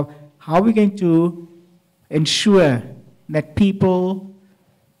terms of how we're going to ensure that people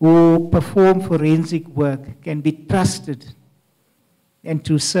who perform forensic work can be trusted and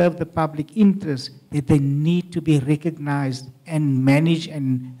to serve the public interest, that they need to be recognized and managed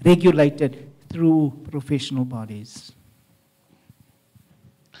and regulated through professional bodies.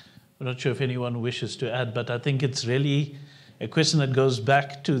 I'm not sure if anyone wishes to add, but I think it's really a question that goes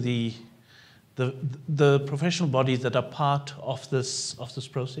back to the professional bodies that are part of this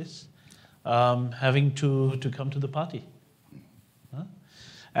process, having to come to the party,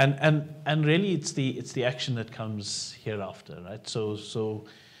 and really it's the action that comes hereafter, right? So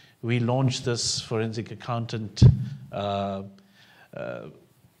we launched this forensic accountant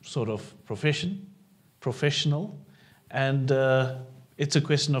sort of professional, and it's a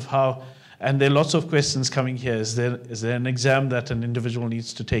question of how, and there are lots of questions coming here. Is there an exam that an individual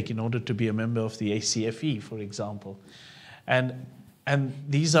needs to take in order to be a member of the ACFE, for example? And And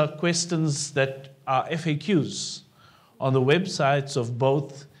these are questions that are FAQs on the websites of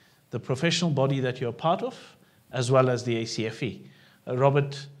both the professional body that you're part of, as well as the ACFE.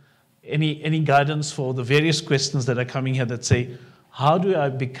 Robert, any guidance for the various questions that are coming here that say, how do I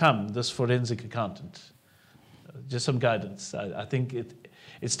become this forensic accountant? Just some guidance. I think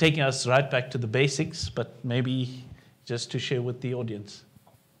it's taking us right back to the basics, but maybe just to share with the audience.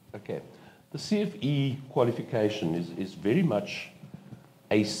 Okay. The CFE qualification is very much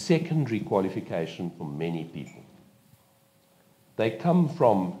a secondary qualification for many people. They come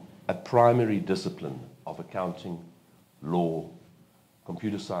from a primary discipline of accounting, law,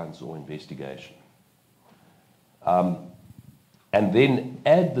 computer science, or investigation. And then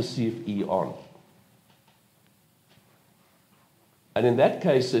add the CFE on. And in that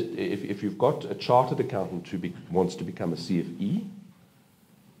case, if you've got a chartered accountant who wants to become a CFE,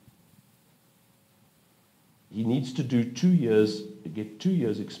 he needs to do 2 years, get 2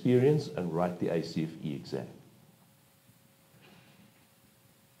 years experience and write the ACFE exam.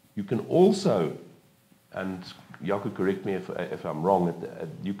 You can also, and Jaco, correct me if I'm wrong,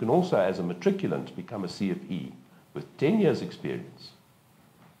 you can also, as a matriculant, become a CFE with 10 years experience,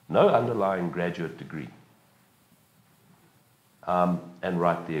 no underlying graduate degree, and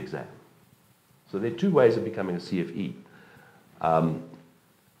write the exam. So there are 2 ways of becoming a CFE.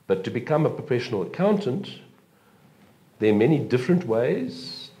 But to become a professional accountant, there are many different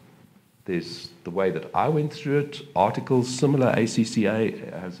ways. There's the way that I went through it. Articles similar,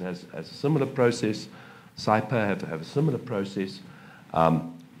 ACCA has a similar process. SAIPA have a similar process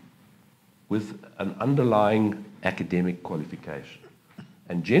with an underlying academic qualification.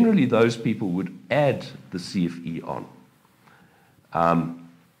 And generally those people would add the CFE on.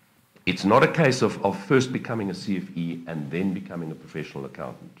 It's not a case of first becoming a CFE and then becoming a professional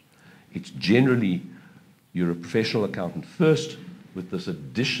accountant. It's generally you're a professional accountant first with this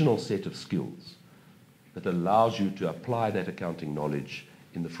additional set of skills that allows you to apply that accounting knowledge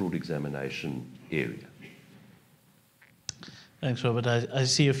in the fraud examination area. Thanks, Robert. I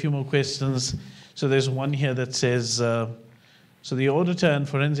see a few more questions. So there's one here that says, so the auditor and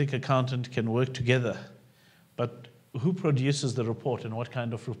forensic accountant can work together, but who produces the report and what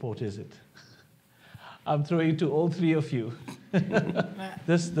kind of report is it? I'm throwing it to all 3 of you.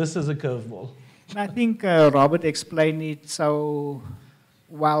 This is a curveball. I think Robert explained it so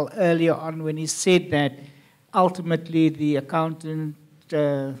well earlier on when he said that ultimately the accountant,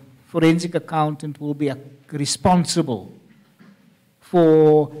 forensic accountant, will be responsible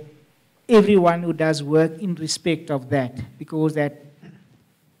for everyone who does work in respect of that, because that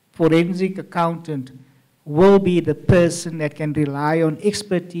forensic accountant will be the person that can rely on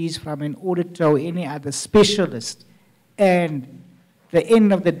expertise from an auditor or any other specialist. And at the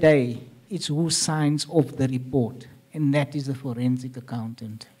end of the day, it's who signs off the report, and that is the forensic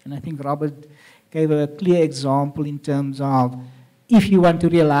accountant. And I think Robert gave a clear example in terms of if you want to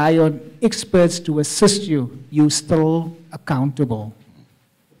rely on experts to assist you, you're still accountable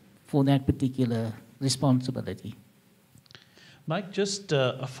for that particular responsibility. Mike, just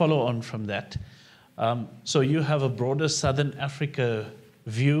a follow-on from that. So you have a broader Southern Africa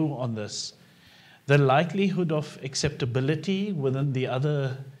view on this. The likelihood of acceptability within the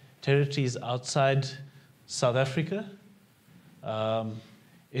other territories outside South Africa,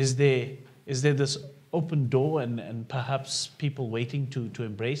 is there this open door and perhaps people waiting to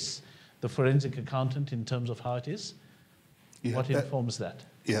embrace the forensic accountant in terms of how it is? Yeah, what informs that?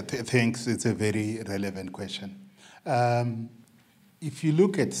 Yeah, thanks. It's a very relevant question. If you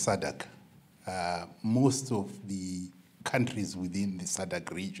look at SADC, most of the countries within the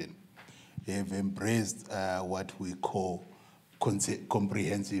SADC region have embraced what we call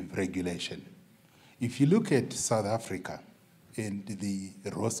comprehensive regulation. If you look at South Africa and the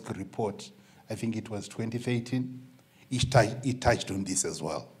ROSC report, I think it was 2013, it touched on this as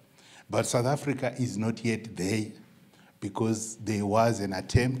well. But South Africa is not yet there because there was an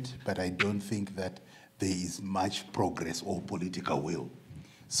attempt, but I don't think that there is much progress or political will.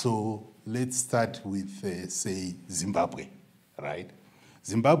 So let's start with, say, Zimbabwe, right?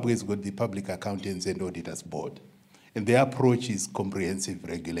 Zimbabwe's got the Public Accountants and Auditors Board, and their approach is comprehensive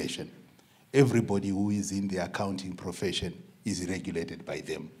regulation. Everybody who is in the accounting profession is regulated by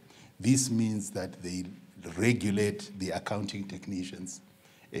them. This means that they regulate the accounting technicians,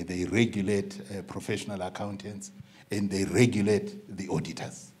 they regulate professional accountants, and they regulate the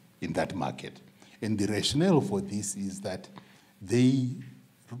auditors in that market. And the rationale for this is that they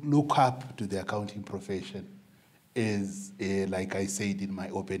look up to the accounting profession as, like I said in my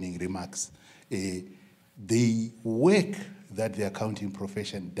opening remarks, the work that the accounting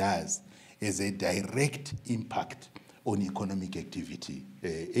profession does has a direct impact on economic activity.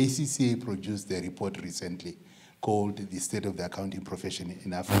 ACCA produced a report recently called The State of the Accounting Profession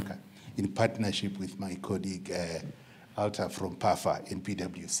in Africa, in partnership with my colleague Alta from PAFA and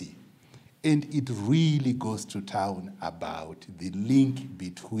PwC. And it really goes to town about the link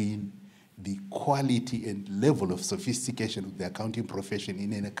between the quality and level of sophistication of the accounting profession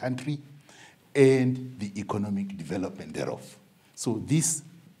in a country and the economic development thereof. So this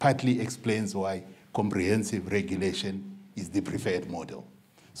partly explains why comprehensive regulation is the preferred model.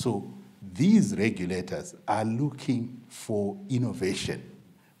 So these regulators are looking for innovation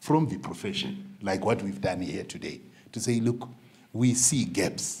from the profession, like what we've done here today, to say, look, we see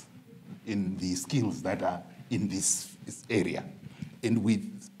gaps in the skills that are in this area, and we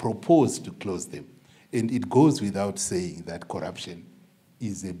propose to close them. And it goes without saying that corruption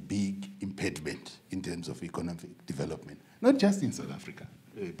is a big impediment in terms of economic development, not just in South Africa,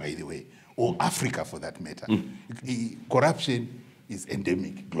 by the way, or Africa for that matter. Corruption is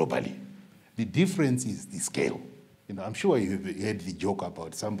endemic globally. The difference is the scale. You know, I'm sure you've heard the joke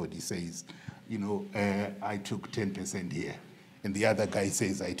about somebody says, you know, I took 10% here, and the other guy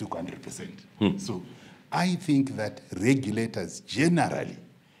says I took 100%. So I think that regulators generally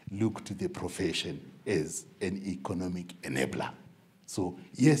look to the profession as an economic enabler. So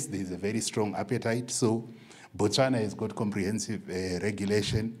yes, there's a very strong appetite. So Botswana has got comprehensive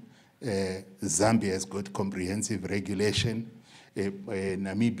regulation. Zambia has got comprehensive regulation.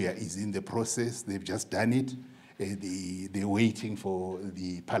 Namibia is in the process. They've just done it. They're waiting for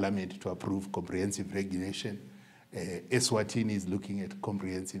the parliament to approve comprehensive regulation. Eswatini is looking at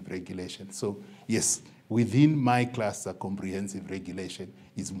comprehensive regulation. So yes, within my cluster, comprehensive regulation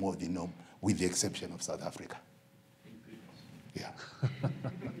is more the norm, with the exception of South Africa. Yeah.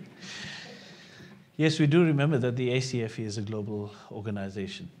 Yes, we do remember that the ACFE is a global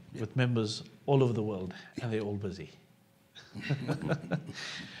organization with members all over the world, and they're all busy.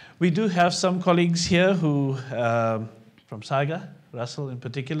 We do have some colleagues here who, from SAIGA, Russell in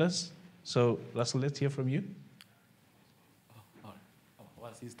particular. So, Russell, let's hear from you. I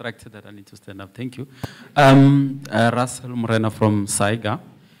was instructed that I need to stand up. Thank you. Russell Morena from SAIGA.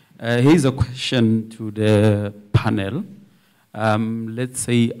 Here's a question to the panel. Let's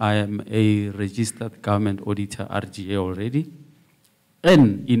say I am a registered government auditor, RGA already,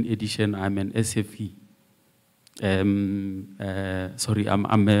 and in addition, I'm an ACFE. I'm a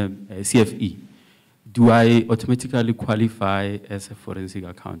CFE. Do I automatically qualify as a forensic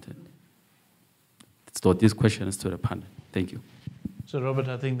accountant? So these questions to the panel. Thank you. So, Robert,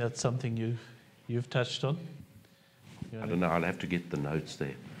 I think that's something you've touched on. I don't know. I'll have to get the notes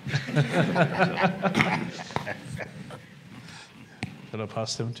there. I'll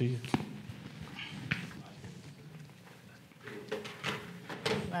pass them to you.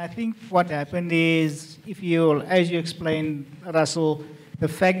 I think what happened is, if you, as you explained, Russell, the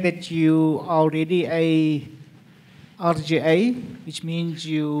fact that you are already a RGA, which means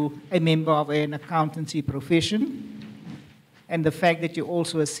you a member of an accountancy profession, and the fact that you're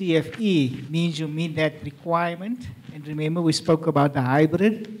also a CFE means you meet that requirement. And remember, we spoke about the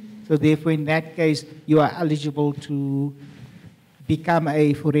hybrid. So therefore, in that case, you are eligible to become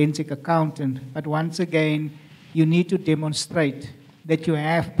a forensic accountant. But once again, you need to demonstrate that you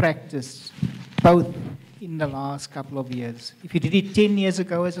have practiced both in the last couple of years. If you did it 10 years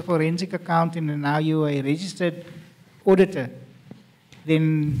ago as a forensic accountant and now you're a registered auditor,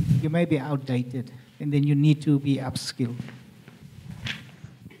 then you may be outdated, and then you need to be upskilled.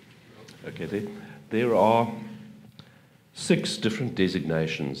 Okay, there are 6 different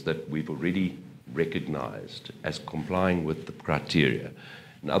designations that we've already recognized as complying with the criteria.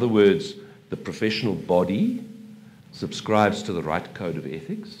 In other words, the professional body subscribes to the right code of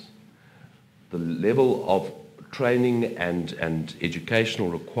ethics. The level of training and educational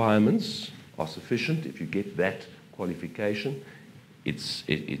requirements are sufficient. If you get that qualification, it's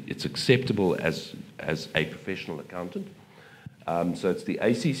acceptable as a professional accountant. So it's the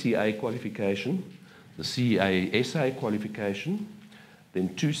ACCA qualification, the CASA qualification,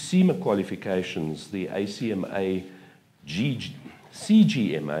 then 2 CIMA qualifications, the ACMA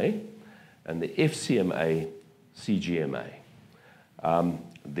CGMA and the FCMA CGMA.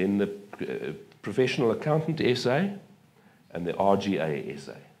 Then the Professional Accountant SA and the RGA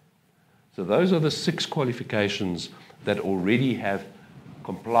SA. So those are the 6 qualifications that already have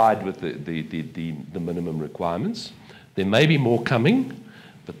complied with the minimum requirements. There may be more coming,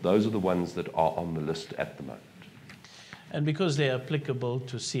 but those are the ones that are on the list at the moment. And because they're applicable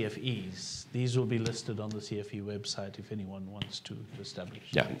to CFEs, these will be listed on the CFE website if anyone wants to establish.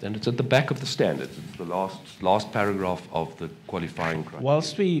 Yeah, and it's at the back of the standards. It's the last paragraph of the qualifying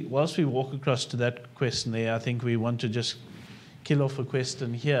criteria. Whilst we walk across to that question there, I think we want to just kill off a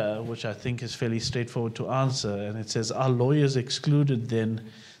question here, which I think is fairly straightforward to answer. And it says, are lawyers excluded then,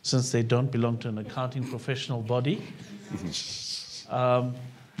 since they don't belong to an accounting professional body? Yes.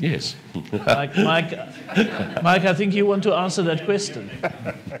 Mike, I think you want to answer that question,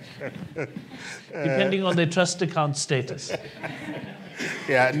 depending on their trust account status.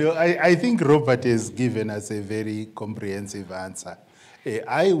 Yeah, no, I think Robert has given us a very comprehensive answer.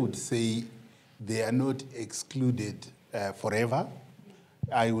 I would say they are not excluded forever.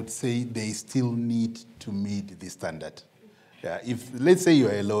 I would say they still need to meet the standard. If, let's say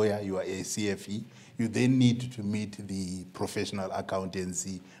you're a lawyer, you are a CFE, you then need to meet the professional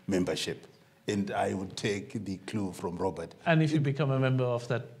accountancy membership. And I would take the clue from Robert. And if you become a member of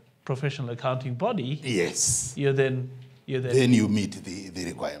that professional accounting body, yes, then you meet the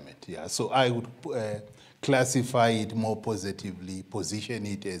requirement. Yeah. So I would classify it more positively, position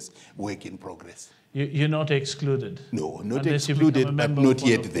it as work in progress. You're not excluded. No, not excluded, but not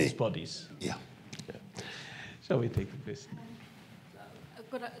yet there. Bodies. Yeah. Shall we take the question?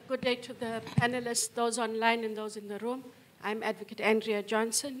 Good day to the panelists, those online and those in the room. I'm Advocate Andrea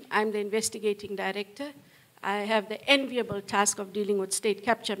Johnson. I'm the investigating director. I have the enviable task of dealing with state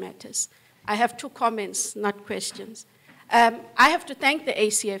capture matters. I have 2 comments, not questions. I have to thank the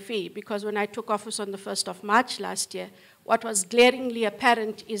ACFE because when I took office on the 1st of March last year, what was glaringly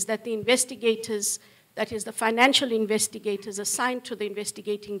apparent is that the investigators, that is the financial investigators assigned to the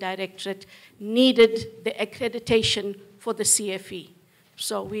investigating directorate, needed the accreditation for the CFE.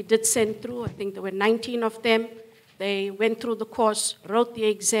 So we did send through, I think there were 19 of them. They went through the course, wrote the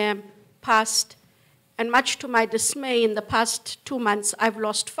exam, passed. And much to my dismay, in the past 2 months, I've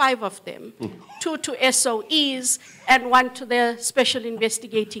lost 5 of them. 2 to SOEs and 1 to the special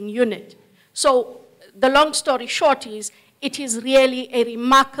investigating unit. So the long story short is, it is really a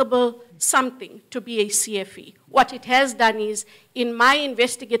remarkable something to be a CFE. What it has done is, in my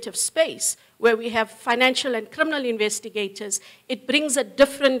investigative space, where we have financial and criminal investigators, it brings a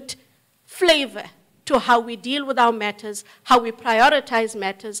different flavor to how we deal with our matters, how we prioritize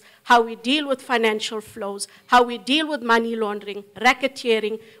matters, how we deal with financial flows, how we deal with money laundering,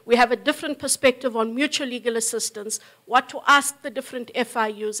 racketeering. We have a different perspective on mutual legal assistance, what to ask the different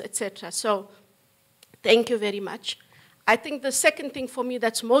FIUs, etc. So thank you very much. I think the second thing for me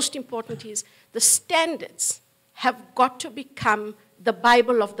that's most important is the standards have got to become the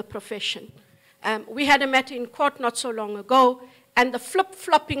Bible of the profession. We had a matter in court not so long ago, and the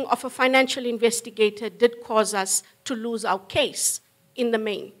flip-flopping of a financial investigator did cause us to lose our case in the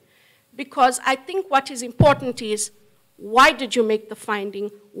main. Because I think what is important is, why did you make the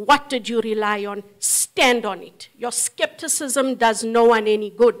finding? What did you rely on? Stand on it. Your skepticism does no one any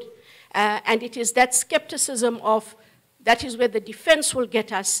good. And it is that skepticism of, that is where the defense will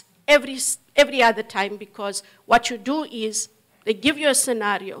get us every other time, because what you do is, they give you a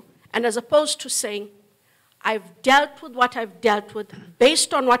scenario, and as opposed to saying, I've dealt with what I've dealt with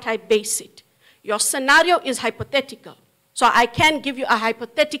based on what I base it. Your scenario is hypothetical. So I can give you a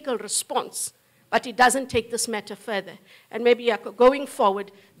hypothetical response, but it doesn't take this matter further. And maybe going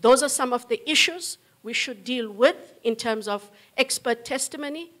forward, those are some of the issues we should deal with in terms of expert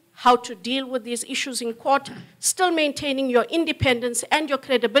testimony, how to deal with these issues in court, still maintaining your independence and your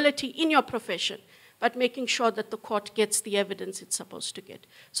credibility in your profession, but making sure that the court gets the evidence it's supposed to get.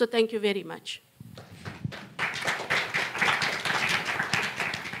 So thank you very much.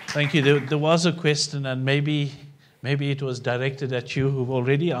 Thank you. There was a question, and maybe it was directed at you who've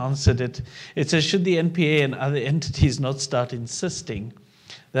already answered it. It says, should the NPA and other entities not start insisting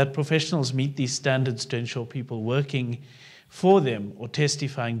that professionals meet these standards to ensure people working for them or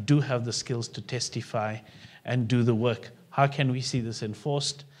testifying do have the skills to testify and do the work? How can we see this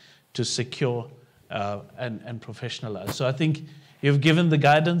enforced to secure and professionalize? So I think you've given the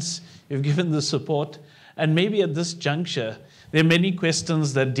guidance, you've given the support, and maybe at this juncture, there are many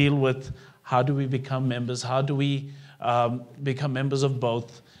questions that deal with how do we become members, how do we become members of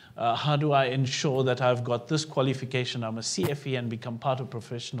both, how do I ensure that I've got this qualification, I'm a CFE and become part of a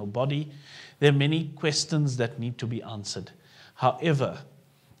professional body. There are many questions that need to be answered. However,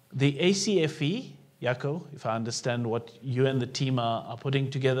 the ACFE, Jaco, if I understand what you and the team are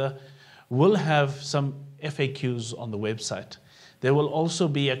putting together, will have some FAQs on the website. There will also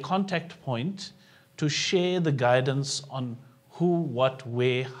be a contact point to share the guidance on who, what,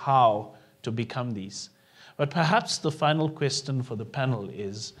 where, how to become these. But perhaps the final question for the panel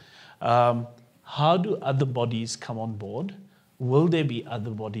is, how how do other bodies come on board? Will there be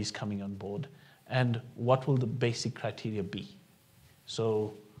other bodies coming on board? And what will the basic criteria be?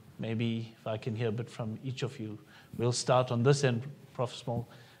 So maybe if I can hear a bit from each of you, we'll start on this end, Prof. Small,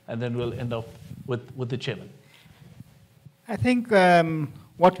 and then we'll end up with the chairman. I think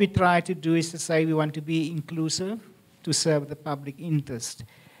what we try to do is to say we want to be inclusive to serve the public interest.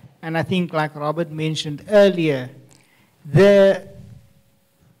 And I think, like Robert mentioned earlier, the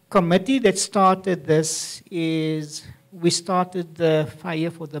committee that started this is, we started the fire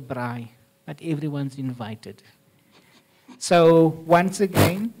for the braai, but everyone's invited. So once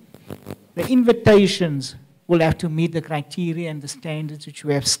again, the invitations will have to meet the criteria and the standards which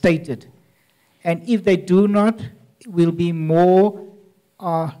we have stated. And if they do not, it will be more,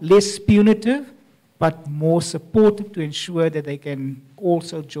 less punitive, but more supportive to ensure that they can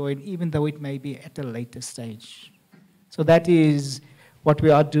also join, even though it may be at a later stage. So that is what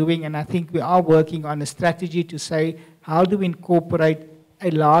we are doing, and I think we are working on a strategy to say, how do we incorporate a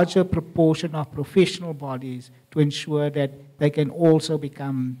larger proportion of professional bodies to ensure that they can also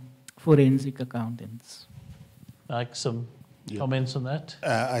become forensic accountants? Like some comments on that?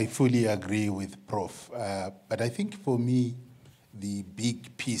 I fully agree with Prof. But I think for me, the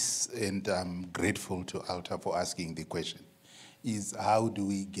big piece, and I'm grateful to Alta for asking the question, is how do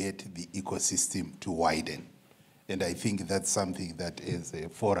we get the ecosystem to widen? And I think that's something that as a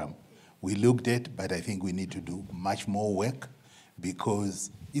forum we looked at, but I think we need to do much more work,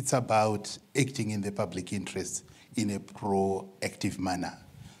 because it's about acting in the public interest in a proactive manner.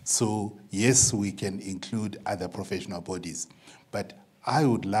 So yes, we can include other professional bodies, but I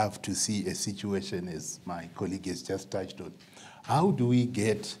would love to see a situation, as my colleague has just touched on. How do we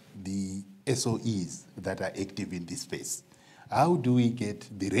get the SOEs that are active in this space? How do we get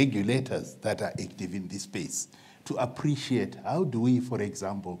the regulators that are active in this space to appreciate? How do we, for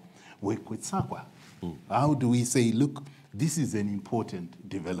example, work with SAQA? How do we say, look, this is an important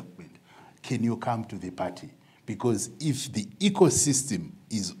development. Can you come to the party? Because if the ecosystem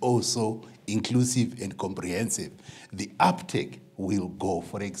is also inclusive and comprehensive, the uptake will go.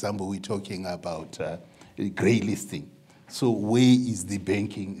 For example, we're talking about grey listing. So where is the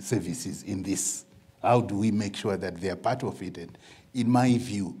banking services in this? How do we make sure that they are part of it? And in my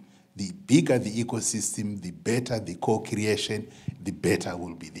view, the bigger the ecosystem, the better the co-creation, the better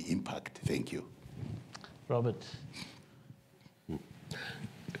will be the impact. Thank you. Robert.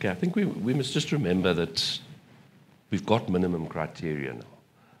 Okay, I think we must just remember that we've got minimum criteria now.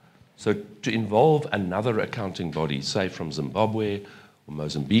 So to involve another accounting body, say from Zimbabwe or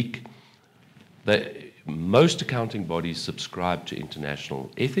Mozambique, most accounting bodies subscribe to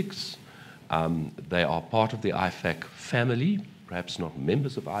international ethics. They are part of the IFAC family, perhaps not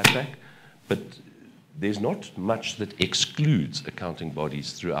members of IFAC, but there's not much that excludes accounting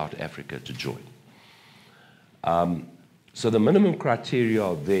bodies throughout Africa to join. So the minimum criteria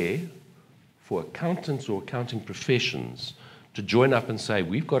are there for accountants or accounting professions to join up and say,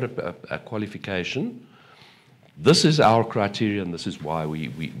 we've got a qualification, this is our criteria, and this is why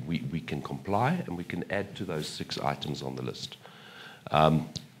we can comply, and we can add to those 6 items on the list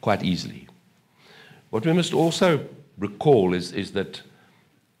quite easily. What we must also recall is that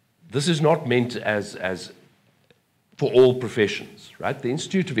this is not meant as for all professions, right? The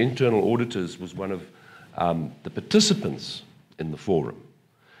Institute of Internal Auditors was one of the participants in the forum.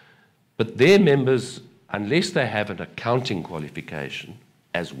 But their members, unless they have an accounting qualification,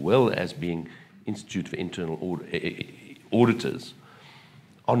 as well as being Institute of Internal Auditors,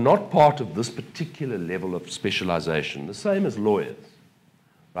 are not part of this particular level of specialization, the same as lawyers,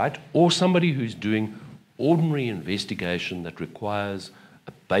 right? Or somebody who's doing ordinary investigation that requires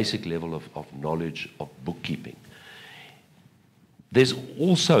a basic level of knowledge of bookkeeping. There's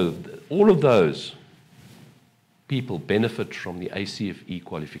also, all of those people benefit from the ACFE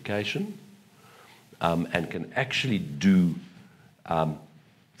qualification and can actually do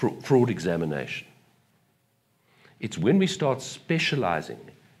fraud examination. It's when we start specializing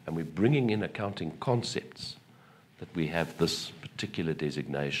and we're bringing in accounting concepts that we have this particular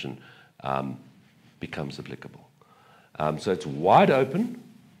designation becomes applicable. So it's wide open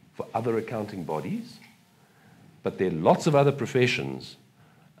for other accounting bodies, but there are lots of other professions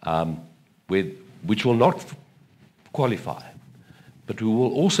which will not qualify, but who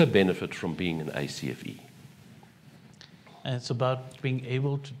will also benefit from being an ACFE. And it's about being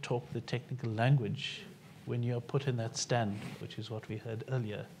able to talk the technical language when you're put in that stand, which is what we heard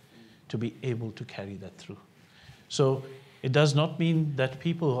earlier, to be able to carry that through. So it does not mean that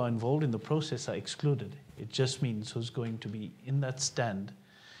people who are involved in the process are excluded. It just means who's going to be in that stand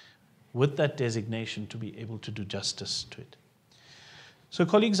with that designation to be able to do justice to it. So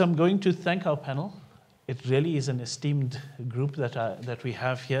colleagues, I'm going to thank our panel. It really is an esteemed group that we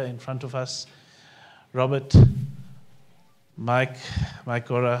have here in front of us. Robert, Mike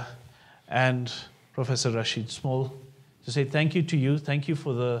Gora, and Professor Rashid Small, to say thank you to you. Thank you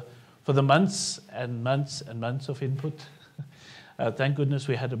for the months and months and months of input. Thank goodness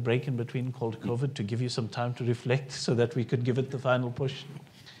we had a break in between called COVID to give you some time to reflect so that we could give it the final push.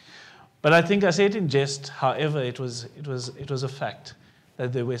 But I think I say it in jest. However, it was a fact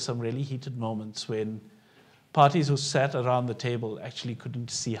that there were some really heated moments when parties who sat around the table actually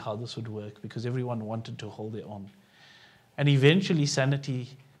couldn't see how this would work because everyone wanted to hold their own. And eventually sanity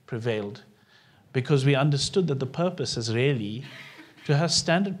prevailed because we understood that the purpose is really to have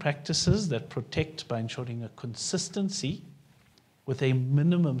standard practices that protect by ensuring a consistency with a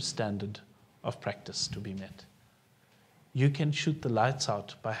minimum standard of practice to be met. You can shoot the lights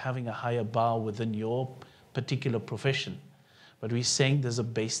out by having a higher bar within your particular profession, but we're saying there's a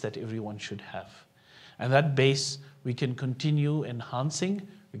base that everyone should have. And that base we can continue enhancing,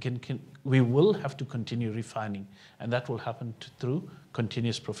 we will have to continue refining, and that will happen through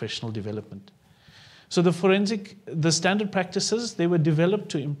continuous professional development. So the standard practices, they were developed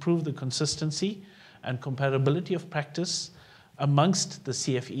to improve the consistency and comparability of practice amongst the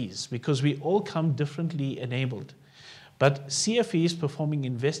CFEs, because we all come differently enabled. But CFEs performing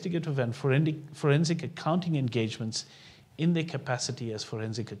investigative and forensic accounting engagements in their capacity as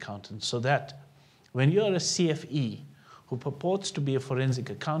forensic accountants, so that when you are a CFE who purports to be a forensic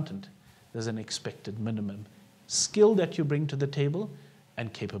accountant, there's an expected minimum skill that you bring to the table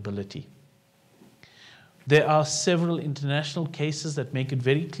and capability. There are several international cases that make it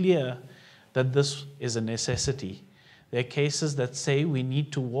very clear that this is a necessity. There are cases that say we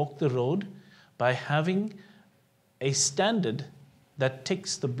need to walk the road by having a standard that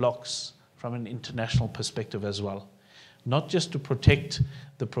ticks the blocks from an international perspective as well. Not just to protect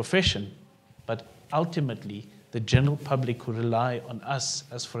the profession, but ultimately the general public who rely on us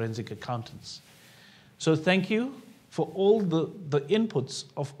as forensic accountants. So thank you for all the inputs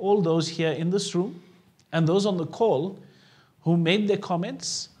of all those here in this room and those on the call who made their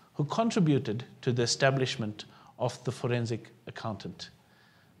comments, who contributed to the establishment of the forensic accountant.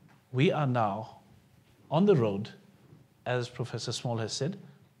 We are now on the road, as Professor Small has said,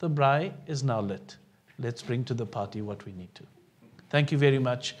 the braai is now lit. Let's bring to the party what we need to. Thank you very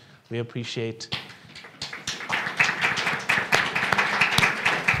much. We appreciate.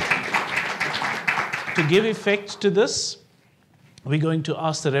 To give effect to this, we're going to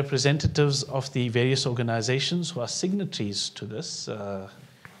ask the representatives of the various organizations who are signatories to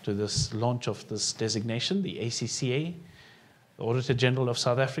this launch of this designation, the ACCA, the Auditor General of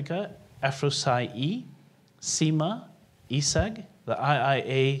South Africa, AfroSci-E, CIMA, ISAG, the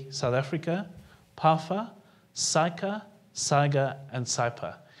IIA South Africa, PAFA, SAICA, SAIGA, and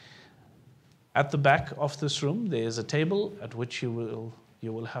SAIPA. At the back of this room, there is a table at which you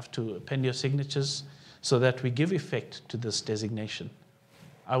will have to append your signatures so that we give effect to this designation.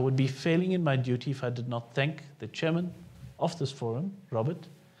 I would be failing in my duty if I did not thank the chairman of this forum, Robert.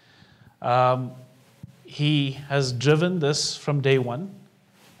 He has driven this from day one,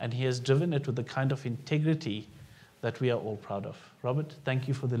 and he has driven it with the kind of integrity that we are all proud of. Robert, thank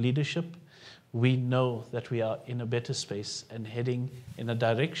you for the leadership. We know that we are in a better space and heading in a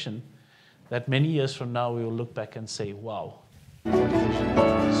direction that many years from now we will look back and say, wow, what a vision.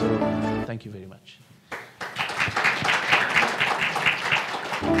 So thank you very much.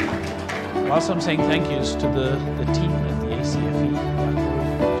 Whilst I'm saying thank yous to the team at the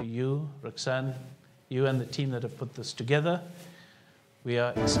ACFE, to you, Roxanne, you and the team that have put this together, we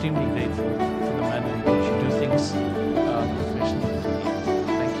are extremely grateful for the manner in which you do things professionally.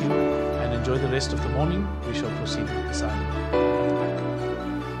 Thank you, and enjoy the rest of the morning. We shall proceed with the signing.